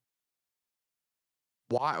head.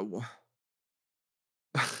 Why?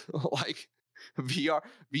 Like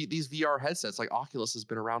these VR headsets, like Oculus has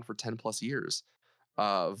been around for 10 plus years.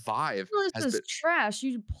 Vive This is trash.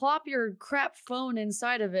 You plop your crap phone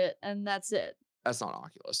inside of it, and that's it. That's not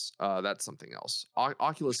Oculus. That's something else.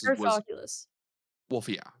 Oculus First was Oculus. Well,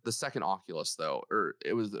 yeah, the second Oculus though, or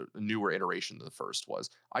it was a newer iteration than the first was.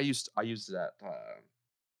 I used it at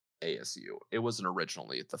ASU. It wasn't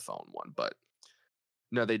originally the phone one, but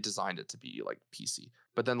no, they designed it to be like PC.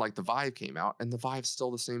 But then like the Vive came out, and the Vive's still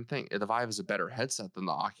the same thing. The Vive is a better headset than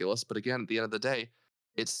the Oculus, but again, at the end of the day,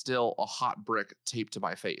 it's still a hot brick taped to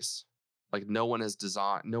my face. Like no one has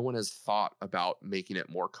thought about making it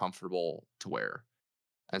more comfortable to wear.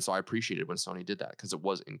 And so I appreciated when Sony did that because it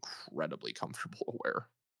was incredibly comfortable to wear.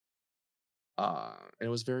 And it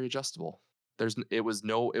was very adjustable. It was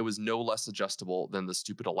no less adjustable than the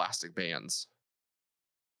stupid elastic bands.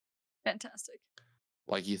 Fantastic.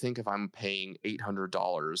 Like you think if I'm paying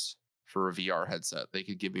 $800 for a VR headset, they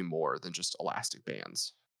could give me more than just elastic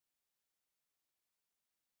bands.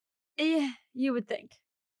 Yeah, you would think.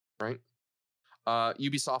 Right?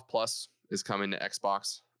 Ubisoft Plus is coming to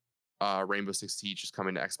Xbox. Rainbow Six Siege is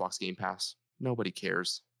coming to Xbox Game Pass. Nobody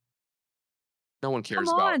cares. No one cares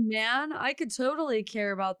Come about. on, man. I could totally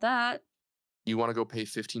care about that. You want to go pay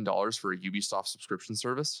 $15 for a Ubisoft subscription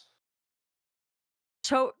service?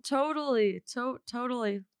 Totally.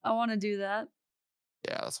 Totally. I want to do that.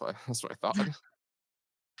 Yeah, that's what I thought.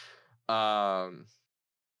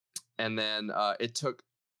 And then it took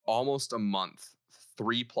almost a month,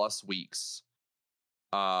 3+ weeks,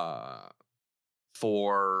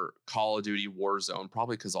 for Call of Duty Warzone,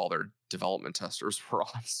 probably because all their development testers were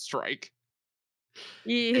on strike.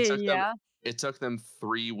 Yeah. It took them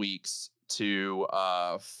 3 weeks to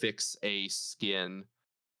fix a skin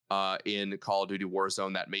in Call of Duty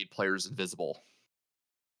Warzone that made players invisible.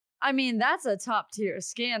 I mean, that's a top tier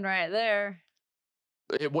skin right there.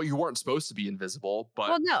 Well, you weren't supposed to be invisible,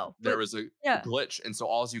 but there was a glitch, and so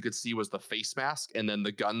all you could see was the face mask and then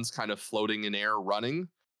the guns kind of floating in air running.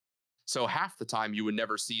 So half the time you would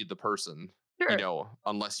never see the person,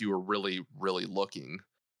 unless you were really, really looking.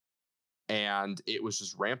 And it was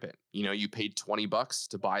just rampant. You paid $20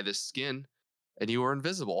 to buy this skin and you were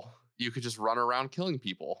invisible. You could just run around killing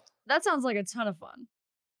people. That sounds like a ton of fun.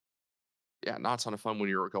 Yeah, not a ton of fun when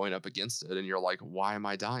you're going up against it and you're like, why am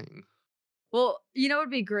I dying? Well, it would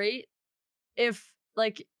be great if,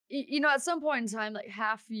 like, at some point in time, like,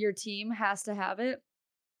 half your team has to have it.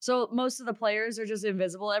 So most of the players are just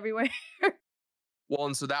invisible everywhere. Well,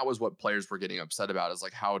 and so that was what players were getting upset about, is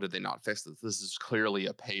like, how did they not fix this? This is clearly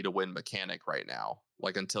a pay-to-win mechanic right now.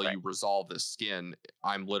 Like, until you resolve this skin,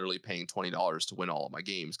 I'm literally paying $20 to win all of my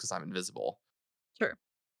games because I'm invisible. Sure.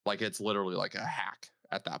 Like, it's literally like a hack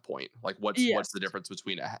at that point. Like, what's the difference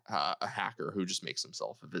between a hacker who just makes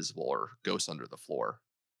himself invisible or goes under the floor?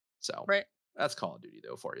 So that's Call of Duty,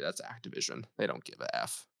 though, for you. That's Activision. They don't give a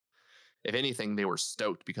F. If anything, they were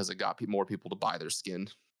stoked because it got more people to buy their skin.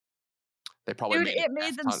 They probably made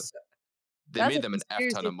them an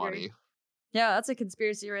F ton of money. Yeah, that's a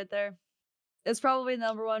conspiracy right there. It's probably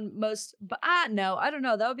number one most, but no, I don't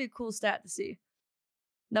know. That would be a cool stat to see.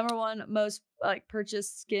 Number one most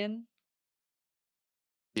purchased skin.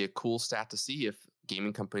 Be a cool stat to see if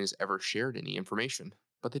gaming companies ever shared any information,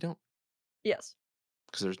 but they don't. Yes.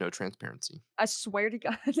 Because there's no transparency. I swear to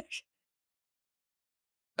God.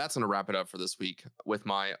 That's going to wrap it up for this week. With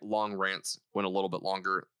my long rants, went a little bit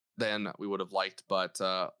longer than we would have liked, but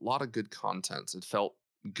a lot of good content. It felt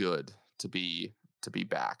good to be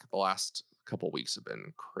back. The last couple weeks have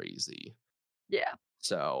been crazy. Yeah.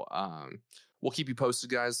 So we'll keep you posted,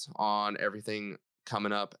 guys, on everything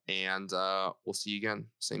coming up, and we'll see you again.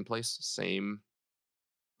 Same place, same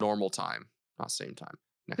normal time. Not same time.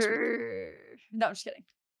 Next week. No, I'm just kidding.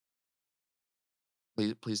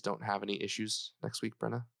 Please don't have any issues next week,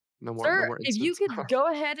 Brenna. No more. Sir, no more if you could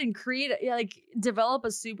go ahead and create, develop a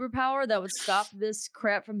superpower that would stop this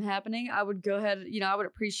crap from happening, I would go ahead. I would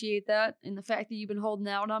appreciate that. And the fact that you've been holding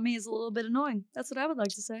out on me is a little bit annoying. That's what I would like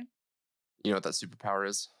to say. You know what that superpower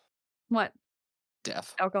is? What?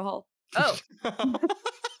 Death. Alcohol. Oh.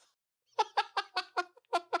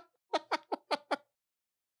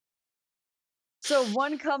 So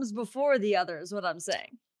one comes before the other is what I'm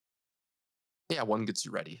saying. Yeah, one gets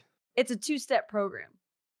you ready. It's a 2-step program.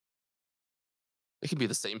 It can be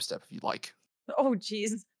the same step if you like. Oh,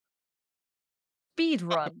 jeez. Speed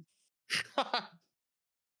run.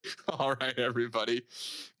 All right, everybody.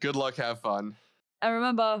 Good luck. Have fun. And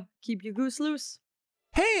remember, keep your goose loose.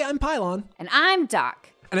 Hey, I'm Pylon. And I'm Doc.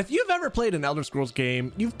 And if you've ever played an Elder Scrolls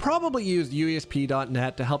game, you've probably used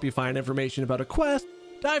UESP.net to help you find information about a quest,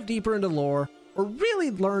 dive deeper into lore, or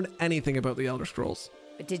really learn anything about the Elder Scrolls.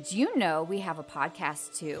 But did you know we have a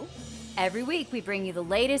podcast too? Every week we bring you the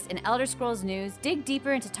latest in Elder Scrolls news, dig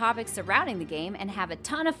deeper into topics surrounding the game, and have a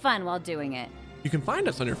ton of fun while doing it. You can find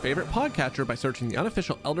us on your favorite podcatcher by searching the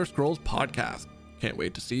unofficial Elder Scrolls podcast. Can't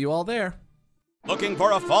wait to see you all there. Looking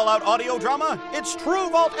for a Fallout audio drama? It's True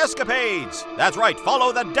Vault Escapades! That's right,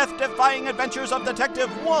 follow the death-defying adventures of Detective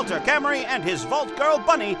Walter Camry and his Vault Girl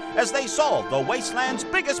Bunny as they solve the Wasteland's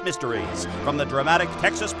biggest mysteries. From the dramatic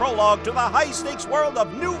Texas prologue to the high-stakes world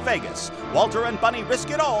of New Vegas, Walter and Bunny risk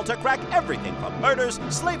it all to crack everything from murders,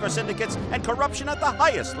 slaver syndicates, and corruption at the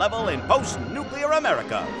highest level in post-nuclear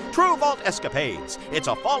America. True Vault Escapades. It's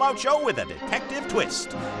a Fallout show with a detective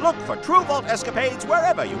twist. Look for True Vault Escapades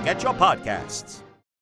wherever you get your podcasts.